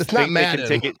do they this. It's not think they can Madden.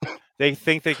 take it. They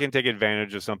think they can take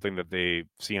advantage of something that they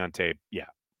see on tape. Yeah,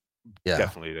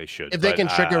 definitely they should. If they can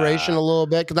trick Ration a little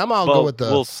bit, because I'll go with the.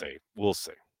 We'll see. We'll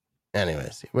see.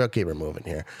 Anyways, we'll keep her moving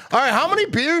here. All right, how many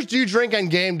beers do you drink on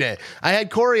game day? I had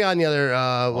Corey on the other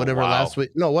last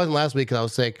week. No, it wasn't last week because I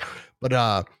was sick, but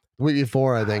the week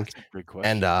before, I think. That's a great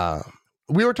question. And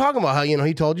we were talking about how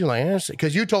he told you like,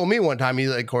 because you told me one time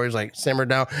Corey's like simmer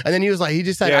down, and then he was like, he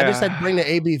just said, I just said bring the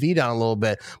ABV down a little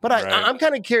bit. But I'm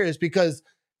kind of curious because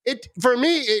for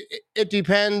me it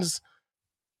depends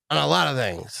on a lot of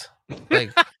things.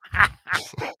 Like,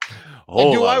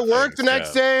 do I work the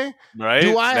next day? Right?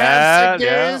 Do I have sick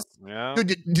days? Yeah.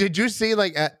 Dude, did you see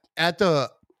like at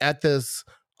this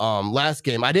last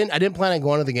game? I didn't plan on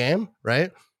going to the game,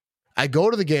 right? I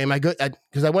go to the game.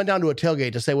 Because I went down to a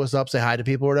tailgate to say what's up, say hi to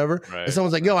people or whatever. Right. And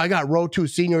someone's like, yo, I got row 2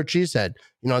 Senior Cheesehead.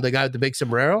 The guy with the big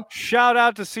sombrero. Shout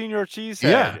out to Senior Cheesehead.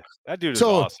 Yeah. That dude is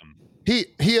awesome. He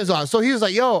is awesome. So he was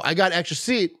like, yo, I got extra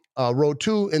seat, row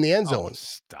 2 in the end zone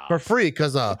for free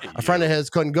because a friend of his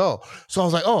couldn't go. So I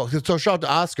was like, oh, so shout out to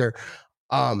Oscar.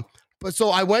 But so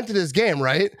I went to this game,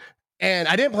 right? And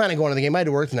I didn't plan on going to the game. I had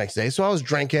to work the next day. So I was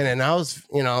drinking and I was,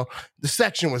 the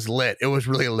section was lit. It was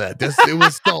really lit. It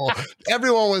was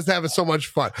everyone was having so much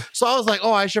fun. So I was like,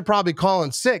 oh, I should probably call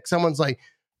in sick. Someone's like,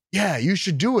 yeah, you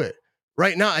should do it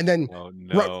right now. And then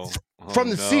from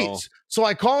the seats. So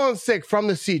I call in sick from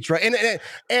the seats, right?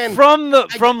 And from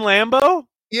Lambeau?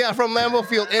 Yeah, from Lambeau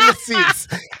Field in the seats.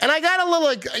 And I got a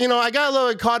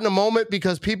little caught in a moment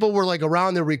because people were like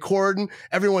around there recording.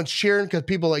 Everyone's cheering because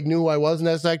people like knew who I was in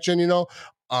that section,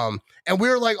 and we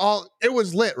were like it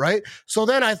was lit, right? So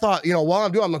then I thought, while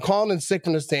I'm calling in sick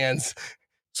from the stands.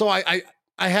 So I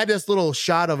had this little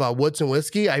shot of Woodson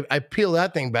whiskey. I peel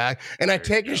that thing back and I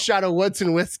take a shot of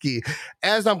Woodson whiskey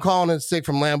as I'm calling in sick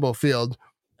from Lambeau Field.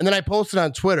 And then I posted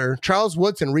on Twitter. Charles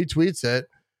Woodson retweets it.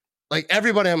 Like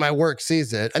everybody at my work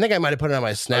sees it. I think I might have put it on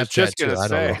my Snapchat too. I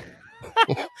don't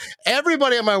know.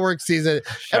 Everybody at my work sees it.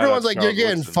 Everyone's like, "You're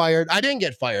getting fired." I didn't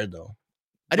get fired though.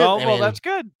 Well, that's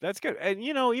good. That's good. And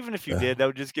even if you did, that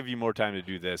would just give you more time to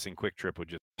do this. And Quick Trip would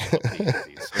just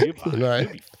so you'd be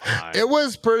fine. It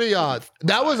was pretty odd.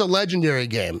 That was a legendary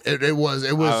game. It was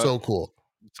so cool.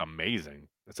 It's amazing.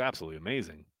 It's absolutely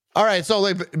amazing. All right,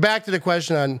 so back to the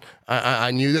question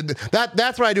on you.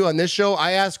 That's what I do on this show.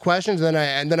 I ask questions, and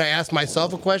then I ask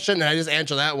myself a question, and I just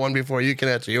answer that one before you can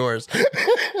answer yours.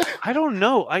 I don't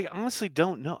know. I honestly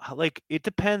don't know. Like, it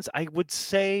depends. I would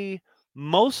say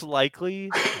most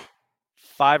likely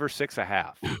 5 or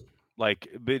 6.5. Like,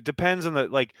 it depends on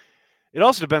it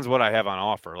also depends what I have on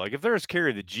offer. Like, if there's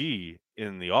carry the G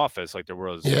in the office, like there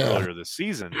was earlier this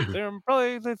season, there are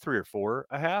probably 3 or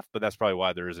 4.5. But that's probably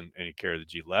why there isn't any carry the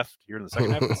G left here in the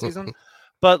second half of the season.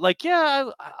 But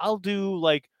I'll do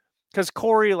because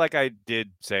Corey, like I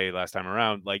did say last time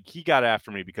around, like he got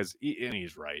after me because and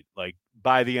he's right. Like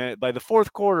by the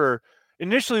fourth quarter,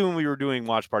 initially when we were doing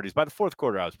watch parties, by the fourth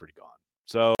quarter I was pretty gone.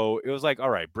 So it was like, all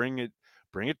right, bring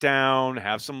it down,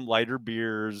 have some lighter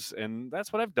beers. And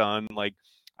that's what I've done. Like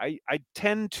I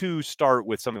tend to start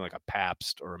with something like a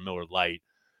Pabst or a Miller Lite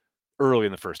early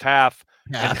in the first half.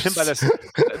 Pabst.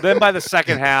 And then by the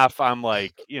second half, I'm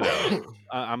like,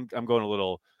 I'm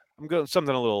going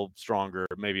something a little stronger,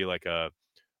 maybe like a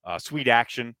Sweet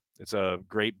Action. It's a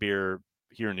great beer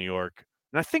here in New York.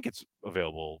 And I think it's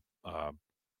available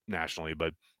nationally,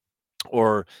 but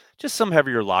or just some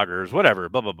heavier lagers, whatever,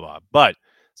 blah blah blah. But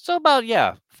so about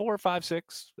 4, 5,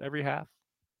 6 every half,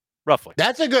 roughly.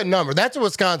 That's a good number. That's a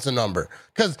Wisconsin number.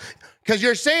 Because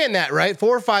you're saying that, right?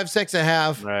 4, 5, 6 a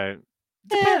half. Right.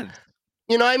 Eh, Depends.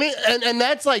 you know what I mean? And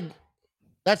that's like,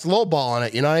 that's low ball on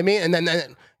it. You know what I mean? And then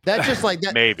that's just like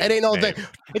that. Maybe. It ain't no thing.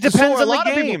 It depends So on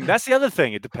the game. That's the other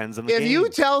thing. It depends on the game. If you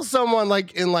tell someone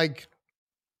like in like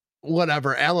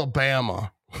whatever,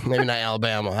 Alabama, maybe not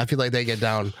Alabama. I feel like they get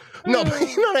down. No, but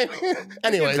you know what I mean?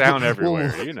 Anyway. Down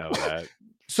everywhere. You know that.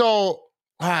 So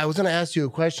I was going to ask you a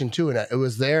question too, and it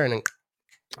was there, and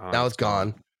now it's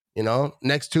gone. You know,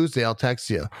 next Tuesday I'll text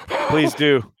you. Please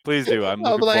do. Please do. I'm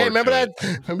looking like, hey, forward to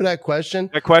it. remember that question?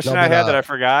 That question I had that I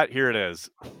forgot? Here it is.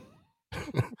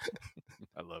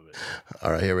 I love it.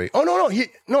 All right, here we go. Oh,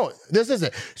 no, this is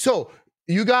it. So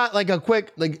you got like a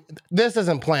quick, like, this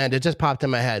isn't planned. It just popped in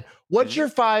my head. What's your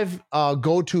 5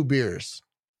 go-to beers?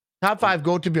 Top 5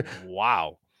 go-to beer.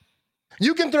 Wow.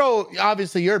 You can throw,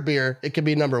 obviously, your beer. It could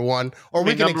be number 1. Or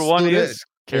we can number 1 exclude is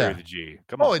Carry the G.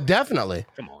 Come on. Oh, definitely.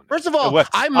 Come on. First of all,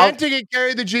 I meant to get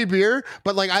Carry the G beer,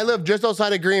 but like I live just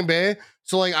outside of Green Bay.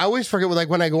 So like I always forget, like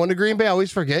when I go into Green Bay, I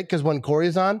always forget because when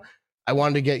Corey's on, I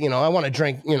wanted to get, I want to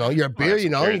drink, your beer, you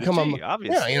come on.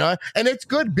 Obviously. Yeah, and it's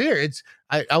good beer.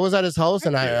 I was at his house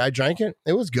and I drank it.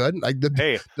 It was good.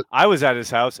 I was at his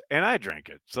house and I drank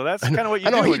it. So that's kind of what you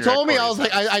do. I know. He told me, I was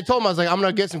like, I told him, I was like, I'm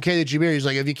going to get some KDG beer. He's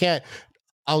like, if you can't,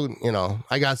 I'll,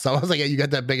 I got some. I was like, yeah, you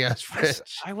got that big ass fridge.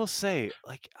 I will say,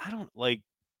 like, I don't like,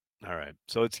 all right.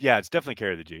 So it's definitely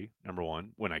Carry the G, number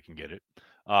 1, when I can get it.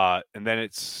 And then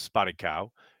it's Spotted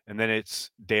Cow. And then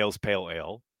it's Dale's Pale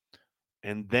Ale.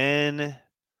 And then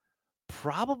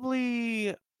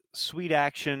probably Sweet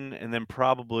Action. And then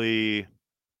probably,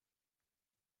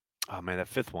 oh man, that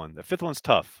fifth one's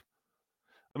tough.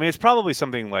 I mean, it's probably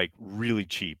something like really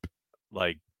cheap,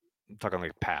 like I'm talking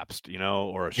like Pabst,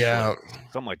 or a Schlitz,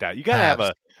 something like that. You gotta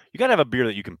have a beer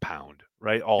that you can pound,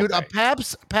 right? All Dude, day. A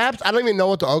Pabst. I don't even know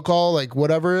what the alcohol, like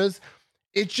whatever is.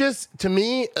 It's just, to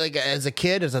me, like as a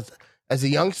kid, as a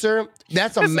youngster,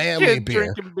 that's a manly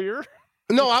beer. Drinking beer.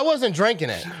 No, I wasn't drinking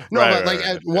it. No, right, but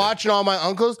right, watching all my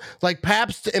uncles, like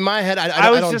Pabst in my head,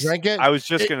 I don't drink it. I was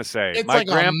just gonna say, it's my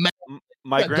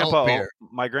like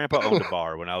grandpa owned a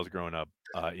bar when I was growing up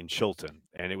in Chilton,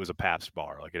 and it was a Pabst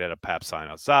bar. Like it had a Pabst sign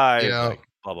outside, like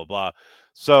blah blah blah.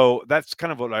 So that's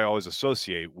kind of what I always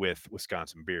associate with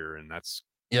Wisconsin beer, and that's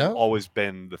always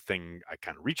been the thing I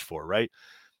kind of reach for, right?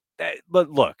 But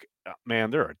look,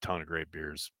 man, there are a ton of great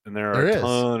beers, and there are a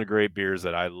ton of great beers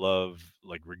that I love,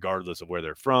 like regardless of where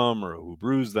they're from or who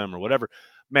brews them or whatever.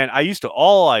 Man,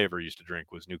 all I ever used to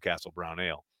drink was Newcastle Brown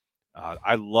Ale.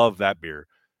 I love that beer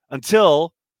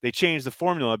until they changed the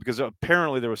formula because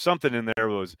apparently there was something in there that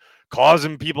was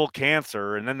causing people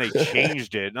cancer, and then they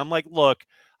changed it. And I'm like, look,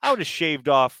 I would have shaved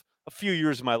off a few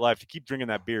years of my life to keep drinking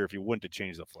that beer if you wouldn't have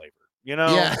changed the flavor.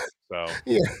 Yeah. So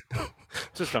it's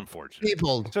just unfortunate.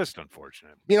 Just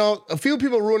unfortunate. A few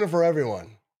people ruin it for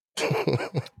everyone.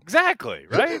 Exactly,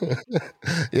 right?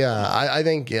 Yeah, I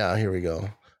think, here we go.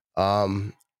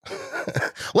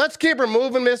 Let's keep her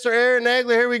moving, Mr. Aaron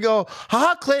Nagler. Here we go.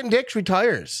 Clinton Dix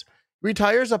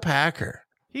retires a Packer.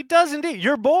 He does indeed.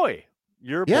 Your boy.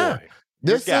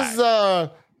 This is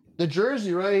the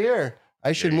jersey right here.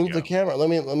 I should move the camera.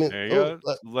 Let me. There you go.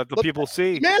 Let the people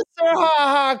see.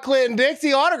 Mr. Clinton Dix,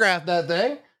 he autographed that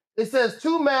thing. It says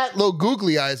to Matt, little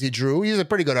googly eyes he drew. He's a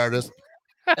pretty good artist.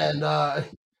 And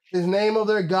his name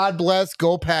over there, God bless,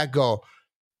 go Pack, go.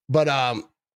 But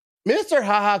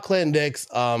Mr. Clinton Dix,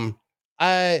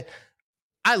 I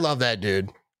love that dude.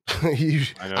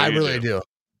 I really do.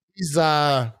 He's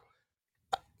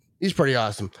pretty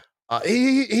awesome.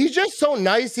 He's just so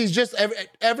nice. He's just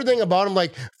everything about him.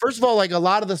 Like, first of all, like a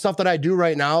lot of the stuff that I do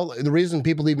right now, the reason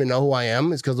people even know who I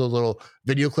am is because those little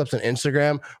video clips on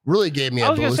Instagram really gave me a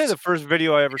boost. I was gonna say the first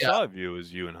video I ever saw of you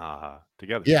was you and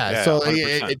together. Yeah, so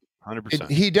 100%.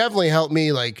 He definitely helped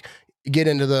me like get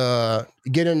into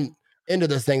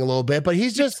this thing a little bit, but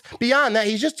he's just beyond that.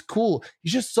 He's just cool.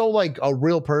 He's just so like a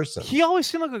real person. He always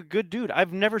seemed like a good dude.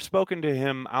 I've never spoken to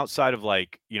him outside of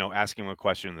like, asking him a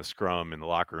question in the scrum in the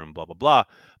locker room, blah, blah, blah.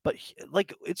 But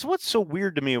it's what's so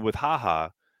weird to me with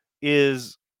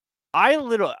is I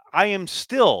am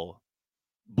still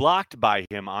blocked by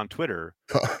him on Twitter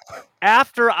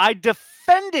after I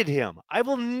defended him. I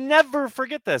will never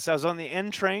forget this. I was on the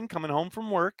N train coming home from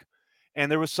work. And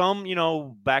there was some,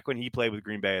 back when he played with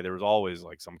Green Bay, there was always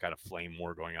like some kind of flame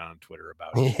war going on Twitter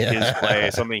about his play,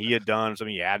 something he had done,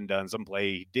 something he hadn't done, some play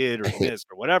he did or missed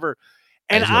or whatever.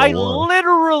 And I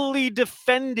literally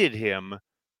defended him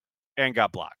and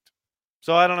got blocked.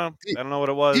 So I don't know. I don't know what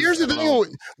it was. Here's the thing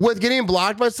with getting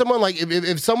blocked by someone. Like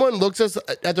if someone looks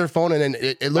at their phone and then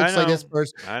it looks like this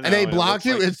person and they block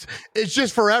you, it's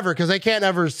just forever because they can't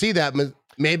ever see that.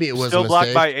 Maybe it was still a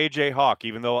blocked by AJ Hawk,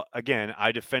 even though again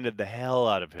I defended the hell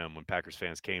out of him when Packers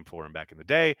fans came for him back in the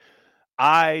day.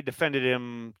 I defended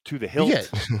him to the hilt,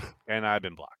 and I've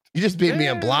been blocked. You just beat me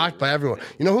and blocked by everyone.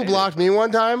 You know who blocked me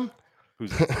one time?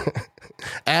 Who's that?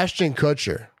 Ashton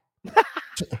Kutcher.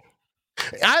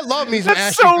 I love me some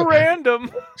That's Ashton so Kutcher.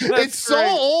 Random. It's so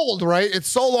old, right? It's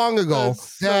so long ago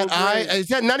that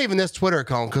it's not even this Twitter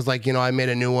account because, like, you know, I made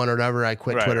a new one or whatever. I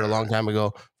quit Twitter a long time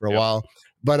ago for a while,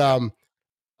 but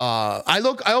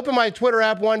I opened my Twitter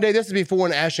app one day. This is before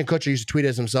when Ashton Kutcher used to tweet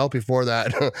as himself before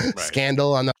that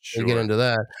scandal. I'm not going to get into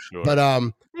that, but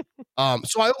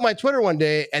so I opened my Twitter one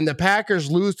day and the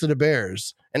Packers lose to the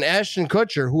Bears, and Ashton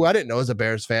Kutcher, who I didn't know is a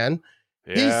Bears fan,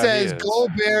 he says, "Go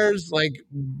Bears!" Like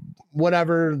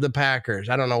whatever the Packers.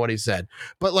 I don't know what he said,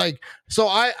 but like, so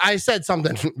I said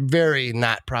something very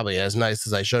not probably as nice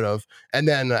as I should have, and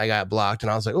then I got blocked,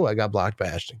 and I was like, "Oh, I got blocked by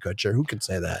Ashton Kutcher. Who could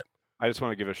say that?" I just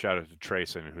want to give a shout out to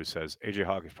Trayson, who says AJ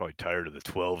Hawk is probably tired of the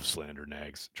 12 slander,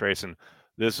 Nags. Trayson,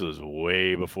 this was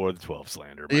way before the 12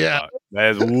 slander. That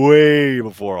is way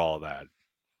before all that.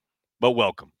 But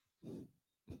welcome.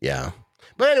 Yeah.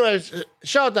 But anyways,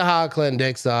 shout out to Hawkland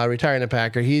Dix, retiring the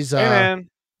Packer. He's hey man,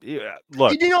 yeah,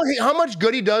 look. You know how much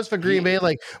good he does for Green Bay?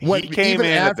 Like when he came even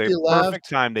in after at the he perfect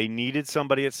time. They needed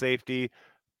somebody at safety.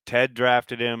 Ted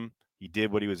drafted him. He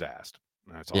did what he was asked.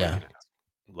 That's all I can ask.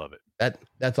 Love it.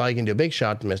 That's all you can do. Big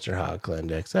shout out to Mr. Hawkland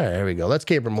Dix. All right, here we go. Let's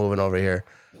keep her moving over here.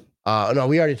 No,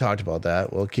 we already talked about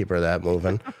that. We'll keep her that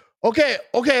moving. Okay.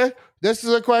 This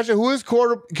is a question. Who is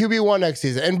QB1 next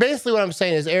season? And basically what I'm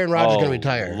saying is Aaron Rodgers is going to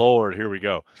retire. Lord, here we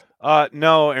go.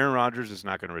 No, Aaron Rodgers is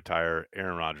not going to retire.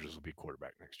 Aaron Rodgers will be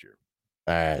quarterback next year.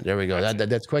 All right, there we go.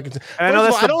 That's quick. And I know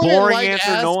that's a boring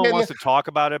answer. No one wants to talk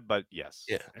about it, but yes.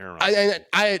 Yeah. Aaron Rodgers.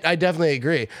 I definitely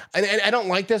agree. And I don't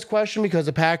like this question because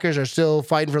the Packers are still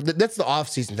fighting for that's the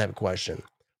offseason type of question.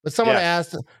 But someone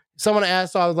asked, so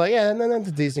I was like, yeah, that's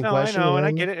a decent question. I know, and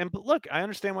I get it. And look, I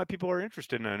understand why people are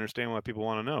interested, and I understand why people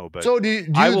want to know. But so do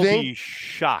you I will think, be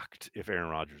shocked if Aaron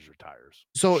Rodgers retires.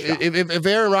 So if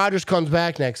Aaron Rodgers comes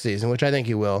back next season, which I think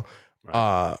he will,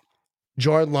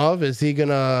 Jordan Love, is he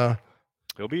gonna?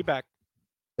 He'll be back.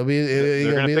 They're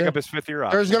going to pick up his 5th-year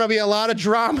option. There's going to be a lot of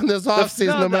drama this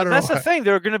offseason, no matter what. That's the thing.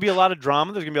 There are going to be a lot of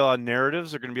drama. There's going to be a lot of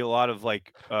narratives. There's going to be a lot of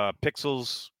like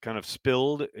pixels kind of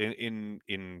spilled in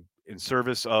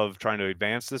service of trying to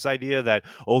advance this idea that,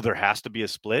 there has to be a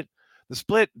split. The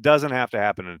split doesn't have to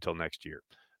happen until next year.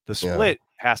 The split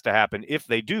has to happen if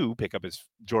they do pick up his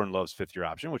Jordan Love's 5th-year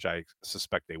option, which I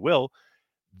suspect they will.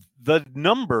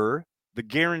 The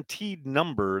guaranteed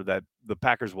number that the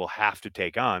Packers will have to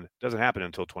take on doesn't happen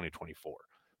until 2024.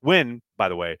 When, by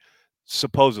the way,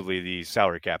 supposedly the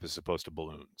salary cap is supposed to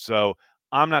balloon. So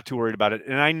I'm not too worried about it.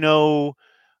 And I know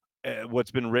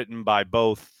what's been written by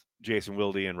both Jason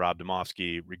Wilde and Rob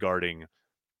Domofsky regarding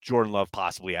Jordan Love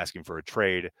possibly asking for a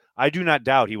trade. I do not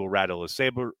doubt he will rattle his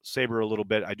saber a little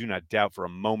bit. I do not doubt for a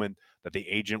moment that the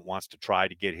agent wants to try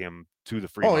to get him to the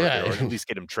free market or at least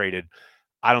get him traded.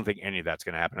 I don't think any of that's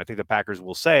going to happen. I think the Packers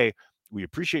will say, we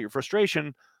appreciate your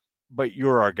frustration, but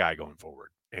you're our guy going forward,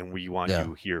 and we want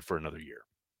you here for another year.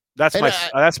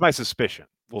 That's my suspicion.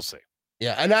 We'll see.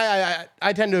 Yeah, and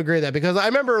I tend to agree with that because I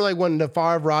remember like when the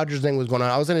Favre Rodgers thing was going on,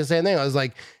 I was saying the same thing. I was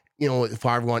like,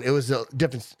 Favre going, it was a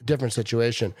different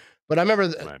situation. But I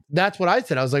remember that's what I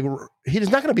said. I was like,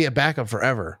 he's not going to be a backup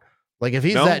forever. Like if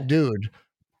he's that dude,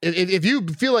 if you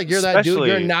feel like you're that dude,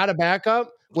 you're not a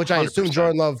backup. Which 100%. I assume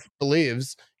Jordan Love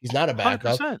believes he's not a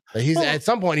backup. He's at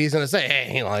some point he's going to say,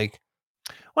 "Hey, like,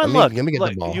 let me get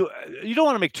the ball." You don't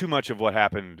want to make too much of what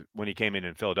happened when he came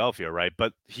in Philadelphia, right?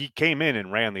 But he came in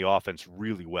and ran the offense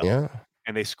really well,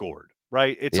 and they scored,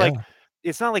 right? It's like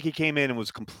it's not like he came in and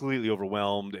was completely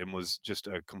overwhelmed and was just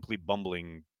a complete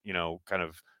bumbling, kind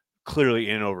of clearly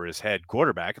in over his head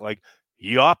quarterback. Like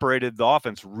he operated the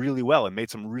offense really well and made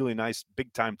some really nice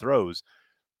big time throws.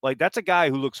 Like that's a guy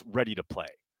who looks ready to play.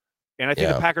 And I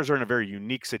think the Packers are in a very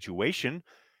unique situation.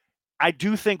 I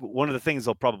do think one of the things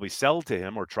they'll probably sell to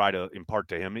him or try to impart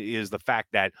to him is the fact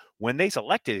that when they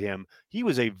selected him, he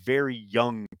was a very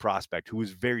young prospect who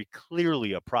was very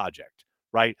clearly a project,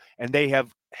 right? And they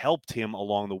have helped him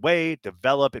along the way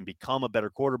develop and become a better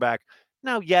quarterback.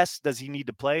 Now, yes, does he need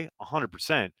to play?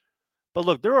 100%. But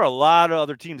look, there are a lot of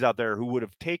other teams out there who would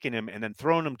have taken him and then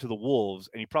thrown him to the wolves,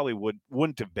 and he probably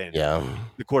wouldn't have been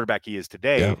the quarterback he is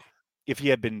today if he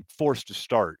had been forced to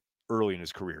start early in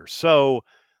his career. So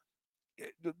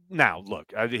now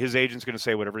look, his agent's going to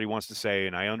say whatever he wants to say,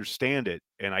 and I understand it,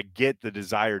 and I get the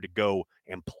desire to go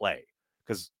and play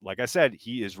because, like I said,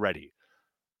 he is ready.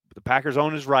 But the Packers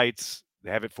own his rights.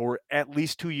 They have it for at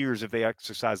least 2 years if they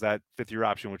exercise that fifth-year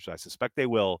option, which I suspect they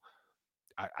will.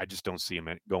 I just don't see him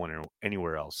going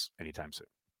anywhere else anytime soon.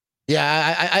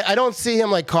 Yeah, I don't see him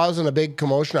like causing a big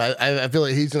commotion. I feel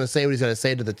like he's going to say what he's going to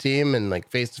say to the team and like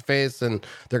face to face, and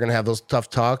they're going to have those tough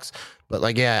talks. But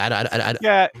like,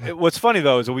 yeah, What's funny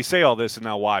though is that we say all this, and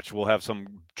now watch, we'll have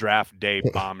some draft day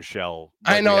bombshell.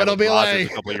 I know it'll be Rodgers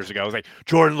like a couple of years ago. It was like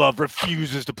Jordan Love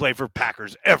refuses to play for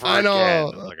Packers ever again. I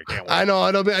was like, I can't wait. I know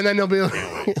it'll be, and then it'll be like,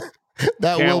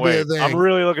 that will be a thing. I'm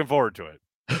really looking forward to it.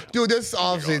 Dude, this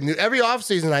offseason, every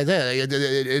offseason, I think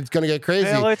it's going to get crazy.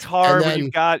 Well, it's hard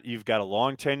when you've got a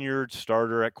long tenured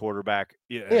starter at quarterback.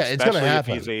 Yeah, it's going to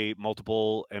happen. If he's a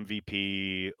multiple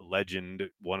MVP legend,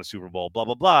 won a Super Bowl, blah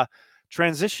blah blah.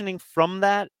 Transitioning from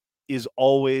that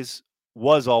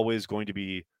was always going to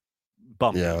be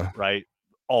bumpy, right?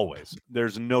 Always.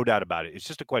 There's no doubt about it. It's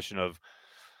just a question of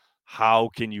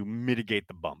how can you mitigate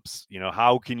the bumps?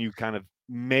 How can you kind of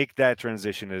make that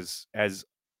transition as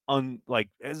kind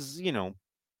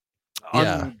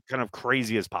of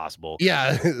crazy as possible.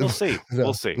 Yeah. We'll see.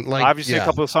 We'll see. Like, obviously a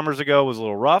couple of summers ago was a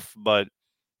little rough, but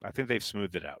I think they've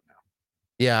smoothed it out now.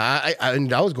 Yeah, I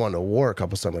was going to war a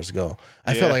couple summers ago.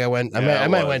 I felt like I went. I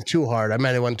might have went too hard. I might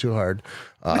have went too hard.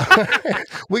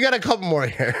 We got a couple more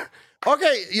here.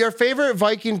 Okay, your favorite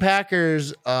Viking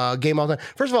Packers game all time.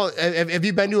 First of all, have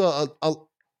you been to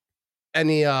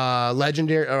any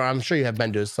legendary? Or I'm sure you have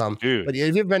been to some. Dude, but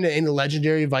have you ever been to any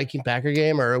legendary Viking Packer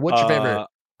game, or what's your favorite?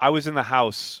 I was in the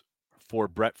house for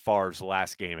Brett Favre's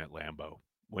last game at Lambeau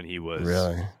when he was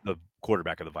the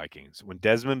quarterback of the Vikings. When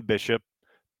Desmond Bishop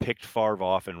picked Favre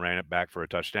off and ran it back for a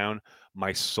touchdown,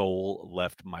 my soul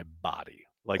left my body.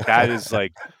 Like, that is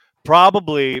like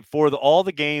probably for all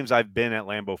the games I've been at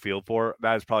Lambeau Field for,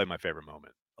 that is probably my favorite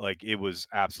moment. Like, it was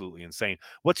absolutely insane.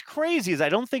 What's crazy is I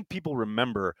don't think people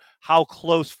remember how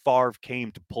close Favre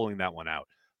came to pulling that one out.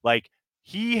 Like,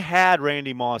 he had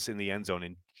Randy Moss in the end zone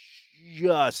and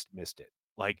just missed it.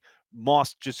 Like,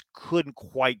 Moss just couldn't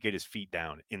quite get his feet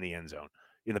down in the end zone,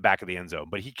 in the back of the end zone.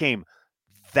 But he came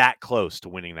that close to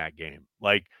winning that game.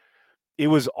 Like, it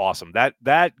was awesome.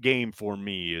 That game for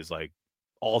me is like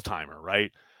all-timer,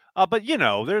 right? But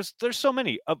there's so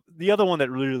many. The other one that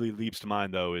really leaps to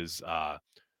mind though is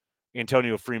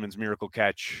Antonio Freeman's miracle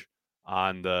catch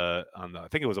on the I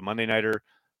think it was a Monday nighter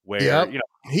where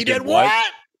he did what?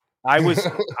 I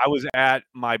was at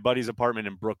my buddy's apartment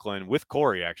in Brooklyn with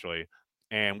Corey actually,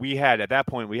 and we had at that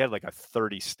point like a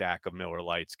 30 stack of Miller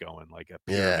Lights going, like a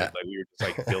pyramid. Like, we were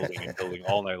just like building and building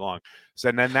all night long. So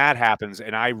and then that happens,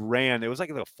 and I ran. It was like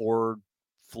a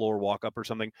 4-floor walk up or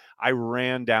something. I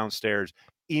ran downstairs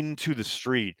into the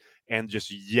street and just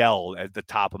yelled at the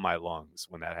top of my lungs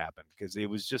when that happened, because it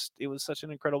was such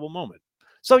an incredible moment.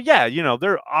 So yeah,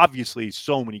 there are obviously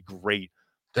so many great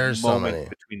moments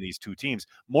between these two teams,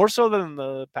 more so than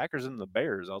the Packers and the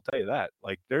Bears. I'll tell you that.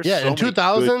 Like, there's in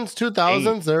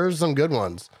 2000s, there's some good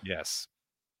ones. Yes.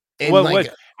 And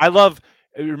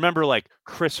remember like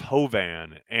Chris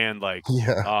Hovan and like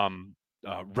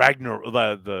Ragnar,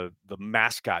 the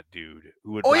mascot dude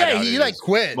who would he like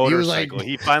quit. Motorcycle.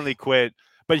 He finally quit,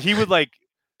 but he would like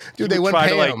they would try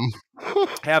to him.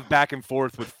 Have back and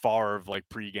forth with Favre like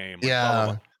pregame.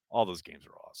 Like, all those games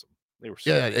were awesome. They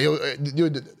were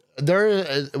dude. There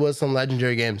was some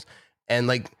legendary games, and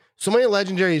like so many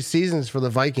legendary seasons for the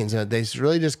Vikings that they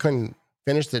really just couldn't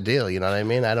finish the deal. You know what I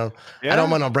mean? I don't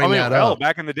want to bring that up.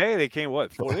 Back in the day, they came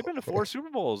they've been to 4 Super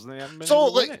Bowls, and they haven't been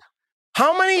able to win it.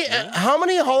 How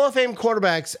many Hall of Fame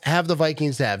quarterbacks have the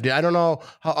Vikings have? I don't know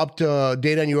how up to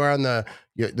date on you are on the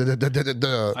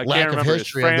lack of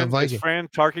history of the Vikings. Is Fran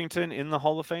Tarkington in the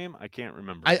Hall of Fame? I can't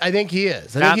remember. I think he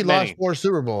is. I think he lost 4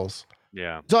 Super Bowls.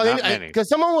 Yeah. So I think because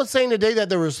someone was saying today that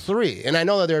there was 3, and I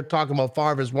know that they're talking about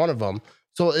Favre as one of them.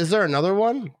 So is there another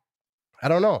one? I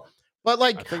don't know. But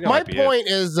like my point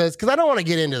is this, because I don't want to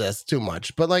get into this too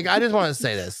much, but like I just want to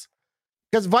say this,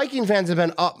 because Viking fans have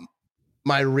been up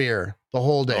my rear the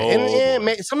whole day,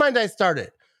 and sometimes I start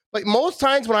it. Like most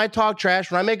times when I talk trash,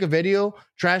 when I make a video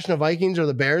trashing the Vikings or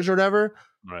the Bears or whatever,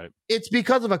 right, it's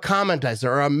because of a comment I said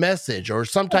or a message or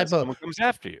some type of someone comes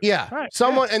after you. Yeah, right.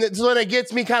 Someone, and it's when it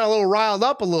gets me kind of a little riled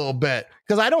up a little bit,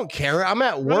 because I don't care. I'm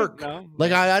at work,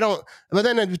 like I don't. But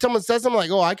then if someone says something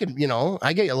like, "Oh, I can,"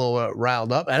 I get a little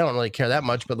riled up. I don't really care that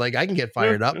much, but like I can get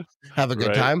fired up, have a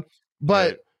good time.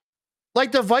 But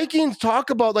like the Vikings talk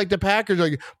about like the Packers,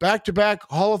 like back-to-back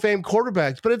Hall of Fame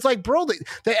quarterbacks, but it's like, bro,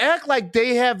 they act like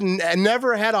they have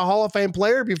never had a Hall of Fame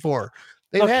player before.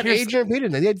 They've had Adrian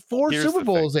Peterson. They had 4 Super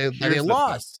Bowls that they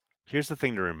lost. Here's the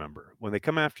thing to remember. When they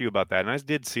come after you about that, and I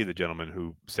did see the gentleman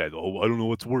who said, "Oh, I don't know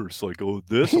what's worse, like, oh,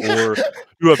 this or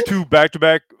you have 2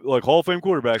 back-to-back, like, Hall of Fame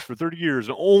quarterbacks for 30 years,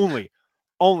 and only,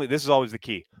 this is always the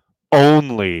key,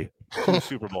 only 2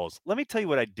 Super Bowls." Let me tell you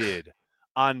what I did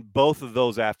on both of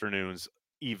those afternoons,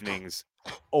 evenings,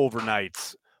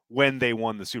 overnights, when they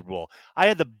won the Super Bowl. I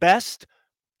had the best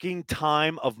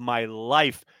time of my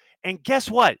life. And guess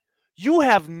what? You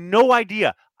have no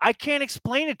idea. I can't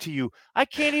explain it to you. I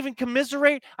can't even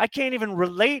commiserate. I can't even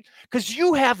relate because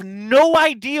you have no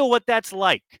idea what that's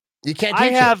like. You can't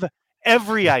teach I have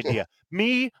every idea.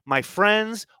 Me, my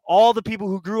friends, all the people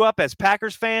who grew up as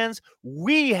Packers fans,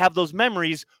 we have those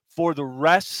memories for the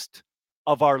rest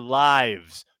of our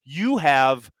lives. You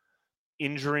have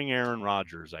injuring Aaron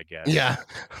Rodgers, I guess. Yeah.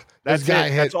 That's it.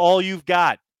 That's all you've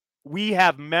got. We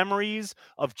have memories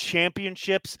of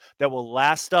championships that will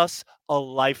last us a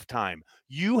lifetime.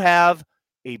 You have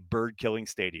a bird-killing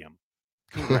stadium.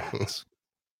 Congrats.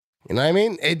 You know what I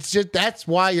mean? It's just, that's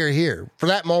why you're here, for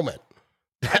that moment.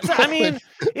 I mean,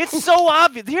 it's so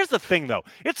obvious. Here's the thing, though.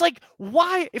 It's like,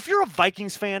 why, if you're a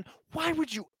Vikings fan, why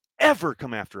would you ever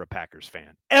come after a Packers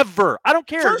fan? Ever. I don't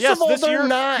care. First of all, this year,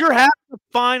 you're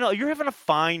having a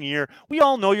fine year. We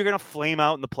all know you're going to flame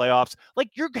out in the playoffs. Like,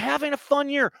 you're having a fun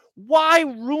year. Why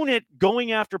ruin it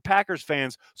going after Packers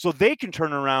fans so they can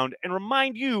turn around and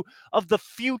remind you of the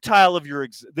futility of your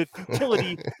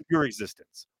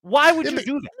existence? Why would you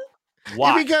do that?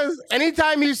 Why? Yeah, because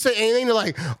anytime you say anything, they're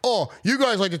like, "Oh, you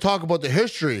guys like to talk about the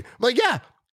history." I'm like, yeah,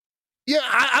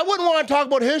 I wouldn't want to talk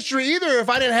about history either if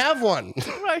I didn't have one.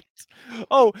 Right.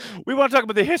 Oh, we want to talk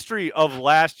about the history of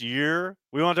last year.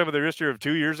 We want to talk about the history of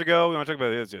 2 years ago. We want to talk about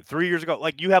this 3 years ago.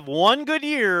 Like, you have one good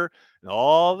year, and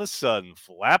all of a sudden,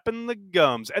 flapping the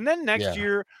gums. And then next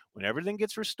year, when everything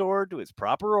gets restored to its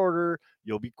proper order,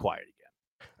 you'll be quiet again.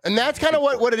 And that's kind of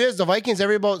what it is. The Vikings,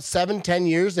 every about 7-10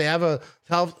 years, they have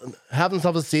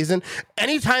themselves a season.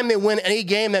 Anytime they win any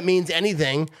game that means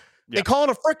anything, they call it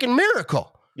a freaking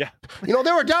miracle. Yeah. You know,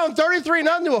 they were down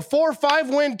 33-0 to a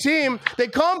 4-5 win team. They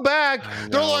come back.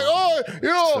 They're like,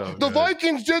 "Oh, the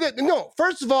Vikings did it." No,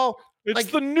 first of all,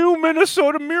 it's the new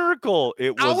Minnesota Miracle.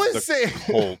 It was the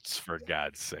Colts, for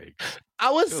God's sake. I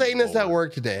was saying this at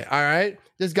work today. All right.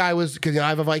 This guy was, because I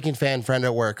have a Viking fan friend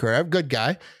at work, a good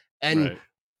guy. And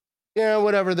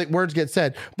whatever the words get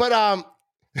said. But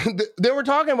they were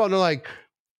talking about, they're like,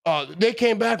 they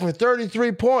came back with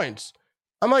 33 points.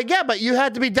 I'm like, yeah, but you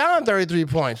had to be down 33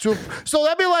 points. So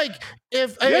that'd be like,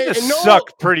 if you had to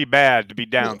suck pretty bad to be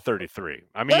down 33.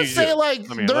 I mean, let's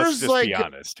just be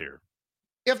honest here.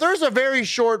 If there's a very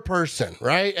short person,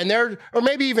 right, and or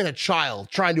maybe even a child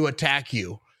trying to attack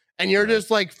you, and you're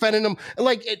just like fending them,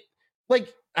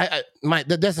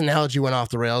 this analogy went off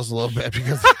the rails a little bit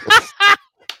because.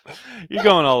 You're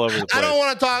going all over the place.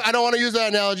 I don't want to use that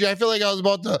analogy. I feel like I was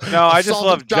about to. No, I just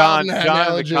love John in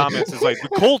the comments is like, the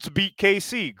Colts beat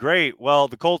KC. Great. Well,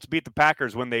 the Colts beat the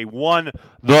Packers when they won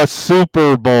the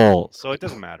Super Bowl. So it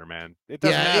doesn't matter, man. It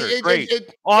doesn't matter. Great.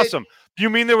 Awesome. Do you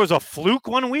mean there was a fluke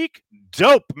one week?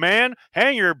 Dope, man.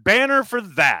 Hang your banner for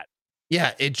that.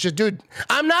 Yeah, it's just, dude,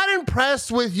 I'm not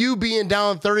impressed with you being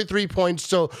down 33 points.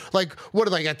 So, like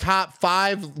a top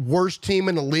 5 worst team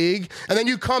in the league. And then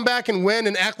you come back and win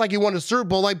and act like you won a Super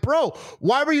Bowl. Like, bro,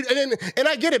 why were you? And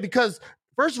I get it, because,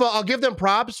 first of all, I'll give them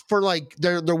props for, like,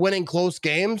 they're winning close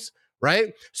games,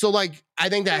 right? So, like, I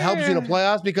think that helps you in the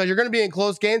playoffs because you're going to be in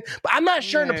close games. But I'm not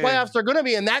sure in the playoffs they're going to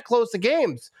be in that close of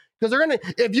games. Because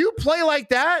if you play like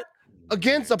that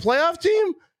against a playoff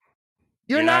team,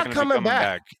 you're not coming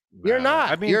back. No. You're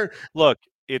not. I mean, look,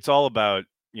 it's all about,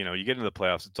 you get into the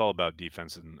playoffs. It's all about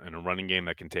defense and a running game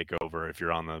that can take over if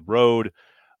you're on the road.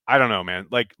 I don't know, man.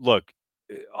 Like, look,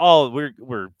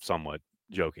 we're somewhat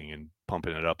joking and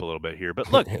pumping it up a little bit here,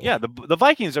 but look, the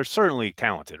Vikings are certainly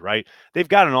talented, right? They've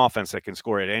got an offense that can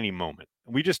score at any moment.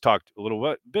 We just talked a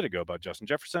little bit ago about Justin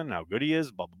Jefferson, how good he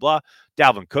is, blah blah blah.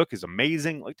 Dalvin Cook is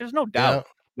amazing. Like, there's no doubt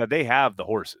that they have the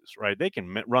horses, right? They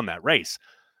can run that race.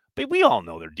 But we all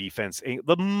know their defense.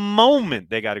 The moment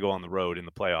they got to go on the road in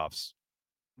the playoffs,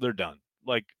 they're done.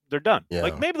 Like, they're done. Yeah.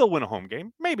 Like, maybe they'll win a home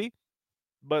game. Maybe.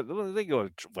 But they go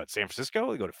to, San Francisco?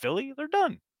 They go to Philly? They're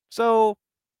done. So,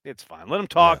 it's fine. Let them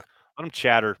talk. Yeah. Let them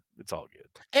chatter. It's all good.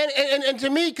 And to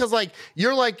me, because, like,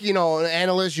 you're like, an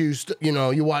analyst, you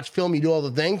watch film, you do all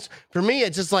the things. For me,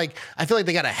 it's just like, I feel like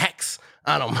they got a hex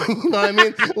on them. You know what I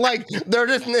mean? Like,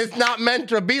 it's not meant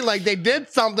to be. Like, they did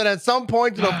something at some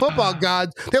point to the football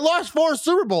gods. They lost 4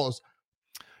 Super Bowls.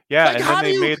 Yeah, Like, and how then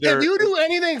they do you, made their if you do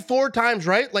anything 4 times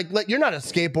right, like you're not a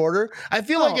skateboarder. I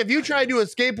feel like if you try to do a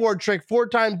skateboard trick 4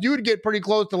 times, you'd get pretty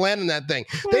close to landing that thing.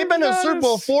 They've been to the Super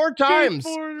Bowl 4 times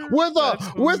with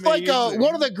like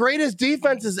one of the greatest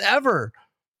defenses ever.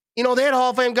 You know, they had Hall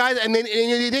of Fame guys, and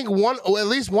you think at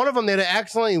least one of them they'd have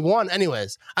accidentally won.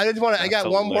 Anyways, I just want to. I got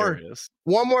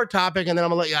one more topic, and then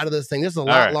I'm gonna let you out of this thing. This is a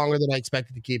lot longer than I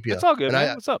expected to keep you. It's all good,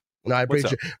 man. What's up? No, I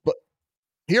appreciate it. But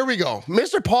here we go,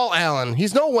 Mr. Paul Allen.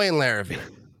 He's no Wayne Larrivee.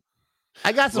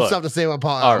 I got some stuff to say about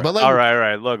Paul Allen, but all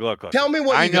right. Look. Tell me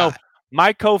what you got.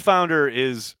 My co-founder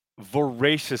is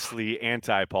voraciously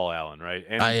anti Paul Allen, right?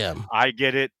 And I am. I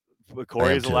get it.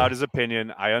 Corey has allowed his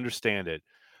opinion. I understand it.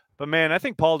 But man, I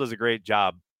think Paul does a great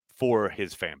job for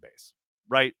his fan base,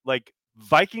 right? Like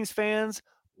Vikings fans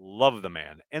love the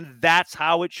man, and that's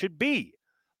how it should be.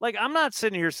 Like, I'm not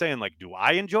sitting here saying, like, do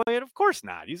I enjoy it? Of course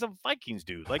not. He's a Vikings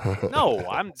dude. Like, no,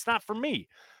 it's not for me.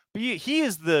 But he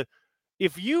is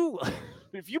if you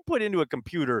put into a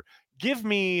computer, give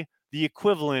me the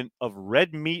equivalent of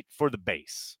red meat for the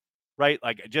base, right?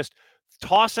 Like just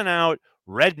tossing out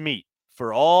red meat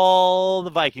for all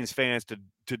the Vikings fans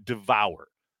to devour.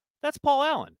 That's Paul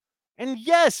Allen. And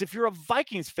yes, if you're a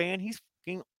Vikings fan, he's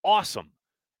fucking awesome.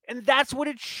 And that's what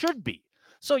it should be.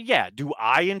 So yeah, do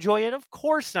I enjoy it? Of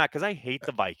course not, because I hate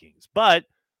the Vikings. But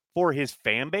for his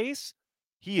fan base,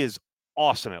 he is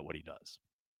awesome at what he does.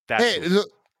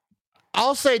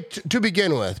 I'll say to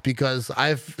begin with, because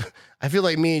I feel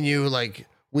like me and you, like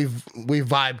we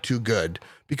vibe too good.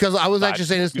 Because I was actually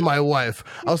saying this to my wife.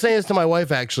 I was saying this to my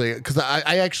wife actually, because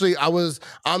I was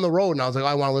on the road and I was like,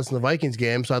 I want to listen to the Vikings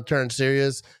game, so I turned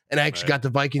serious and I actually got the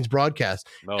Vikings broadcast,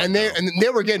 and they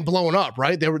were getting blown up,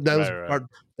 right?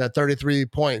 That 33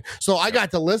 point. So I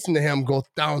got to listen to him go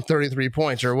down 33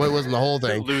 points, or what wasn't the whole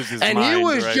thing. And he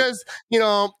was just,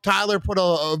 Tyler put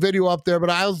a video up there, but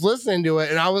I was listening to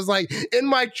it and I was like in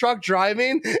my truck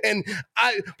driving, and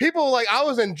I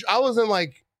was in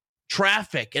like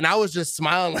traffic and I was just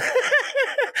smiling.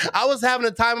 I was having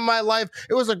a time of my life.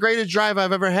 It was the greatest drive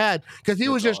I've ever had, because he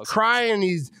was just crying.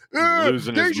 He's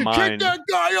losing his mind. Kick that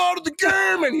guy out of the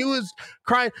game, and he was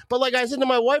crying. But like I said to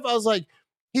my wife, I was like,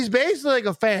 he's basically like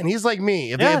a fan. He's like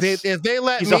me. If they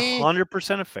let me, he's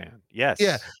 100% a fan. Yes.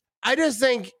 Yeah. I just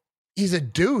think he's a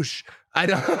douche. I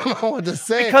don't know what to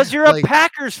say. Because you're a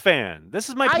Packers fan. This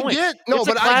is my point.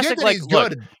 I get that he's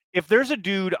good. Look, if there's a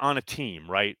dude on a team,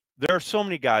 right? There are so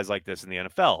many guys like this in the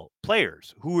NFL,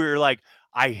 players who are like,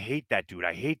 I hate that dude.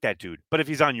 I hate that dude. But if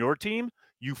he's on your team,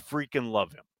 you freaking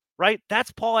love him, right? That's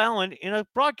Paul Allen in a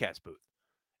broadcast booth.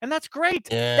 And that's great.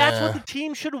 Yeah. That's what the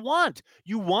team should want.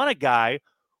 You want a guy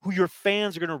who your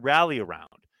fans are going to rally around.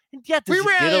 And yet, we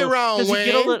rally around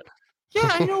Wayne. Yeah,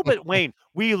 I know, but Wayne,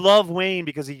 we love Wayne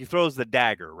because he throws the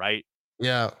dagger, right?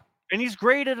 Yeah. And he's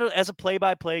great as a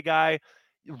play-by-play guy.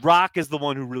 Rock is the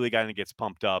one who really kind of gets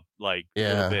pumped up, like a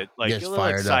little bit, like a little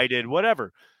excited,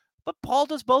 whatever. But Paul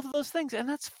does both of those things, and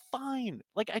that's fine.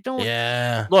 Like, I don't.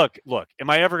 Yeah. Look. Am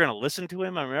I ever going to listen to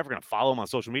him? Am I ever going to follow him on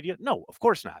social media? No, of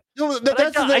course not. No,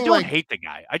 that's the thing. I don't hate the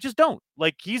guy. I just don't.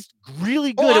 Like, he's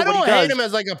really good at what he does. I don't hate him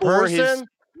as like a person.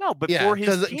 For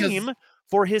his team,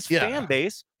 for his fan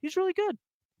base, he's really good.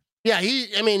 Yeah,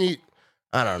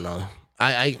 I don't know.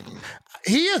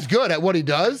 He is good at what he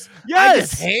does. Yes. I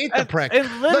just hate the prick.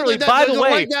 And literally, by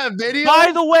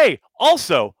the way,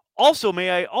 also, may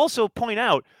I also point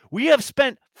out, we have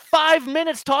spent 5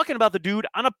 minutes talking about the dude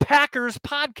on a Packers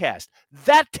podcast.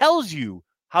 That tells you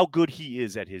how good he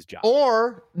is at his job.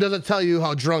 Or does it tell you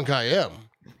how drunk I am?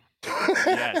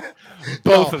 Yes.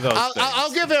 Both of those things.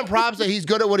 I'll give him props that he's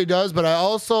good at what he does, but I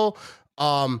also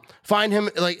find him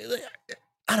like,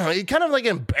 I don't know, kind of like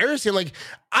embarrassing. Like,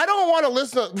 I don't want to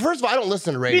listen. First of all, I don't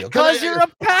listen to radio. Because you're a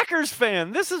Packers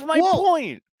fan. This is my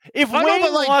point. If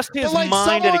Wayne lost his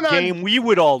mind at a game, we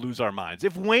would all lose our minds.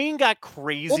 If Wayne got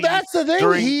crazy that's the thing.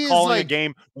 during calling a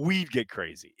game, we'd get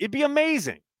crazy. It'd be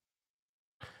amazing.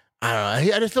 I don't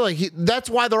know. I just feel like that's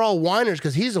why they're all whiners,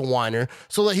 because he's a whiner.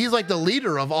 So that he's like the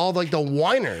leader of all like the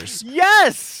whiners.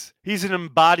 Yes. He's an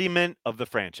embodiment of the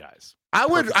franchise. I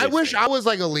wish I was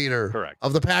like a leader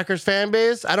of the Packers fan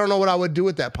base. I don't know what I would do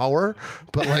with that power,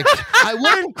 but like I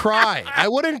wouldn't cry. I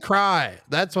wouldn't cry.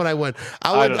 That's what I would.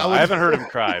 I haven't heard him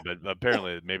cry, but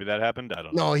apparently maybe that happened. I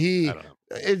don't know. No,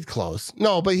 it's close.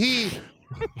 No, but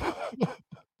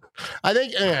I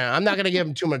think I'm not gonna give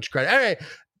him too much credit. All right,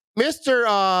 Mr.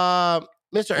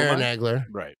 Aaron Nagler.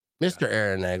 Right. Mr.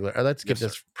 Aaron Nagler. Let's get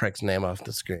this prick's name off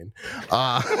the screen.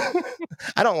 I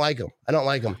don't like him. I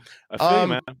feel you,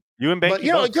 man. You and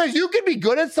Banky, but because you could be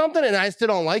good at something and I still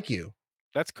don't like you.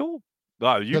 That's cool.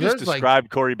 Wow, you just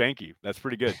described Corey Banky. That's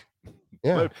pretty good.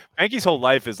 Yeah. But Mankey's whole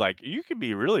life is like, you can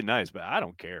be really nice, but I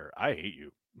don't care. I hate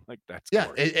you. Like that's Yeah.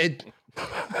 Corey.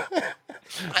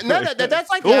 That's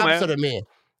like Cool, the opposite man. of me.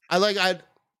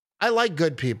 I like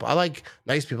good people. I like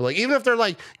nice people. Like even if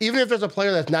there's a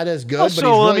player that's not as good, Oh, but so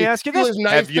he's let really me ask you he this: was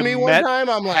nice Have to you me one met? time.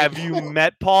 I'm like, Have you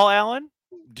met Paul Allen?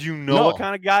 Do you know what no.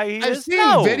 kind of guy he I've is? seen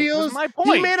No, this videos. is my He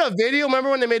point. made a video. Remember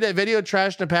when they made that video,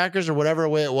 trash the Packers or whatever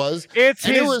way it was? It's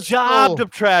And it his was job so- to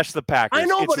trash the Packers. I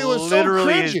know, It's but it was so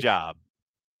literally his cringy. job.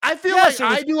 I feel Yes, like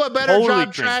it was I do a better totally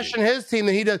job cringy. trashing his team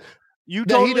than he does. You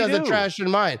That he totally does the do. trash in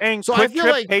mine. And So I Quick feel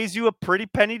Trip like pays you a pretty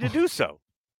penny to do so.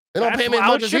 they don't That's pay me as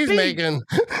how much it as should he's be. making.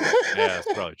 Yeah,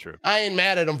 that's probably true. I ain't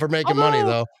mad at him for making money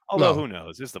though. Although No. who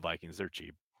knows? It's the Vikings. They're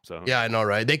cheap. So Yeah, I know,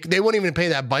 right? They wouldn't even pay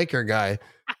that biker guy.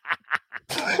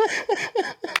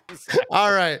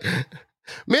 All right.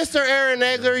 Mr. Aaron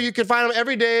Nagler, you can find him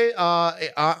every day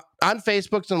on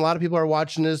Facebook. And a lot of people are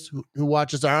watching this who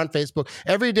watch us are on Facebook.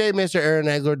 Every day, Mr. Aaron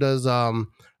Nagler does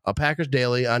a Packers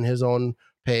Daily on his own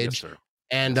page. Yes, sir.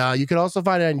 And you can also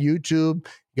find it on YouTube.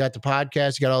 You got the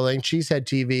podcast. You got all the things. Cheesehead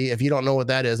TV. If you don't know what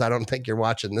that is, I don't think you're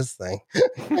watching this thing.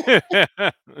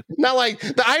 Not like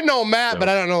I know Matt, but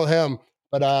I don't know him.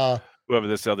 But whoever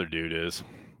this other dude is.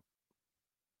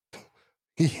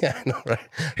 Yeah, I know, right?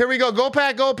 Here we go. Go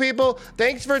Pack, go people.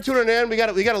 Thanks for tuning in. We got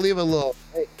to leave a little.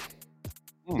 Hey,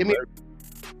 give me.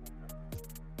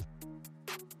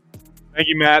 Thank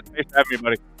you, Matt. Thanks for having me,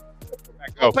 buddy.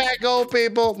 Go Pack, go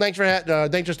people. Thanks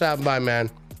for stopping by, man.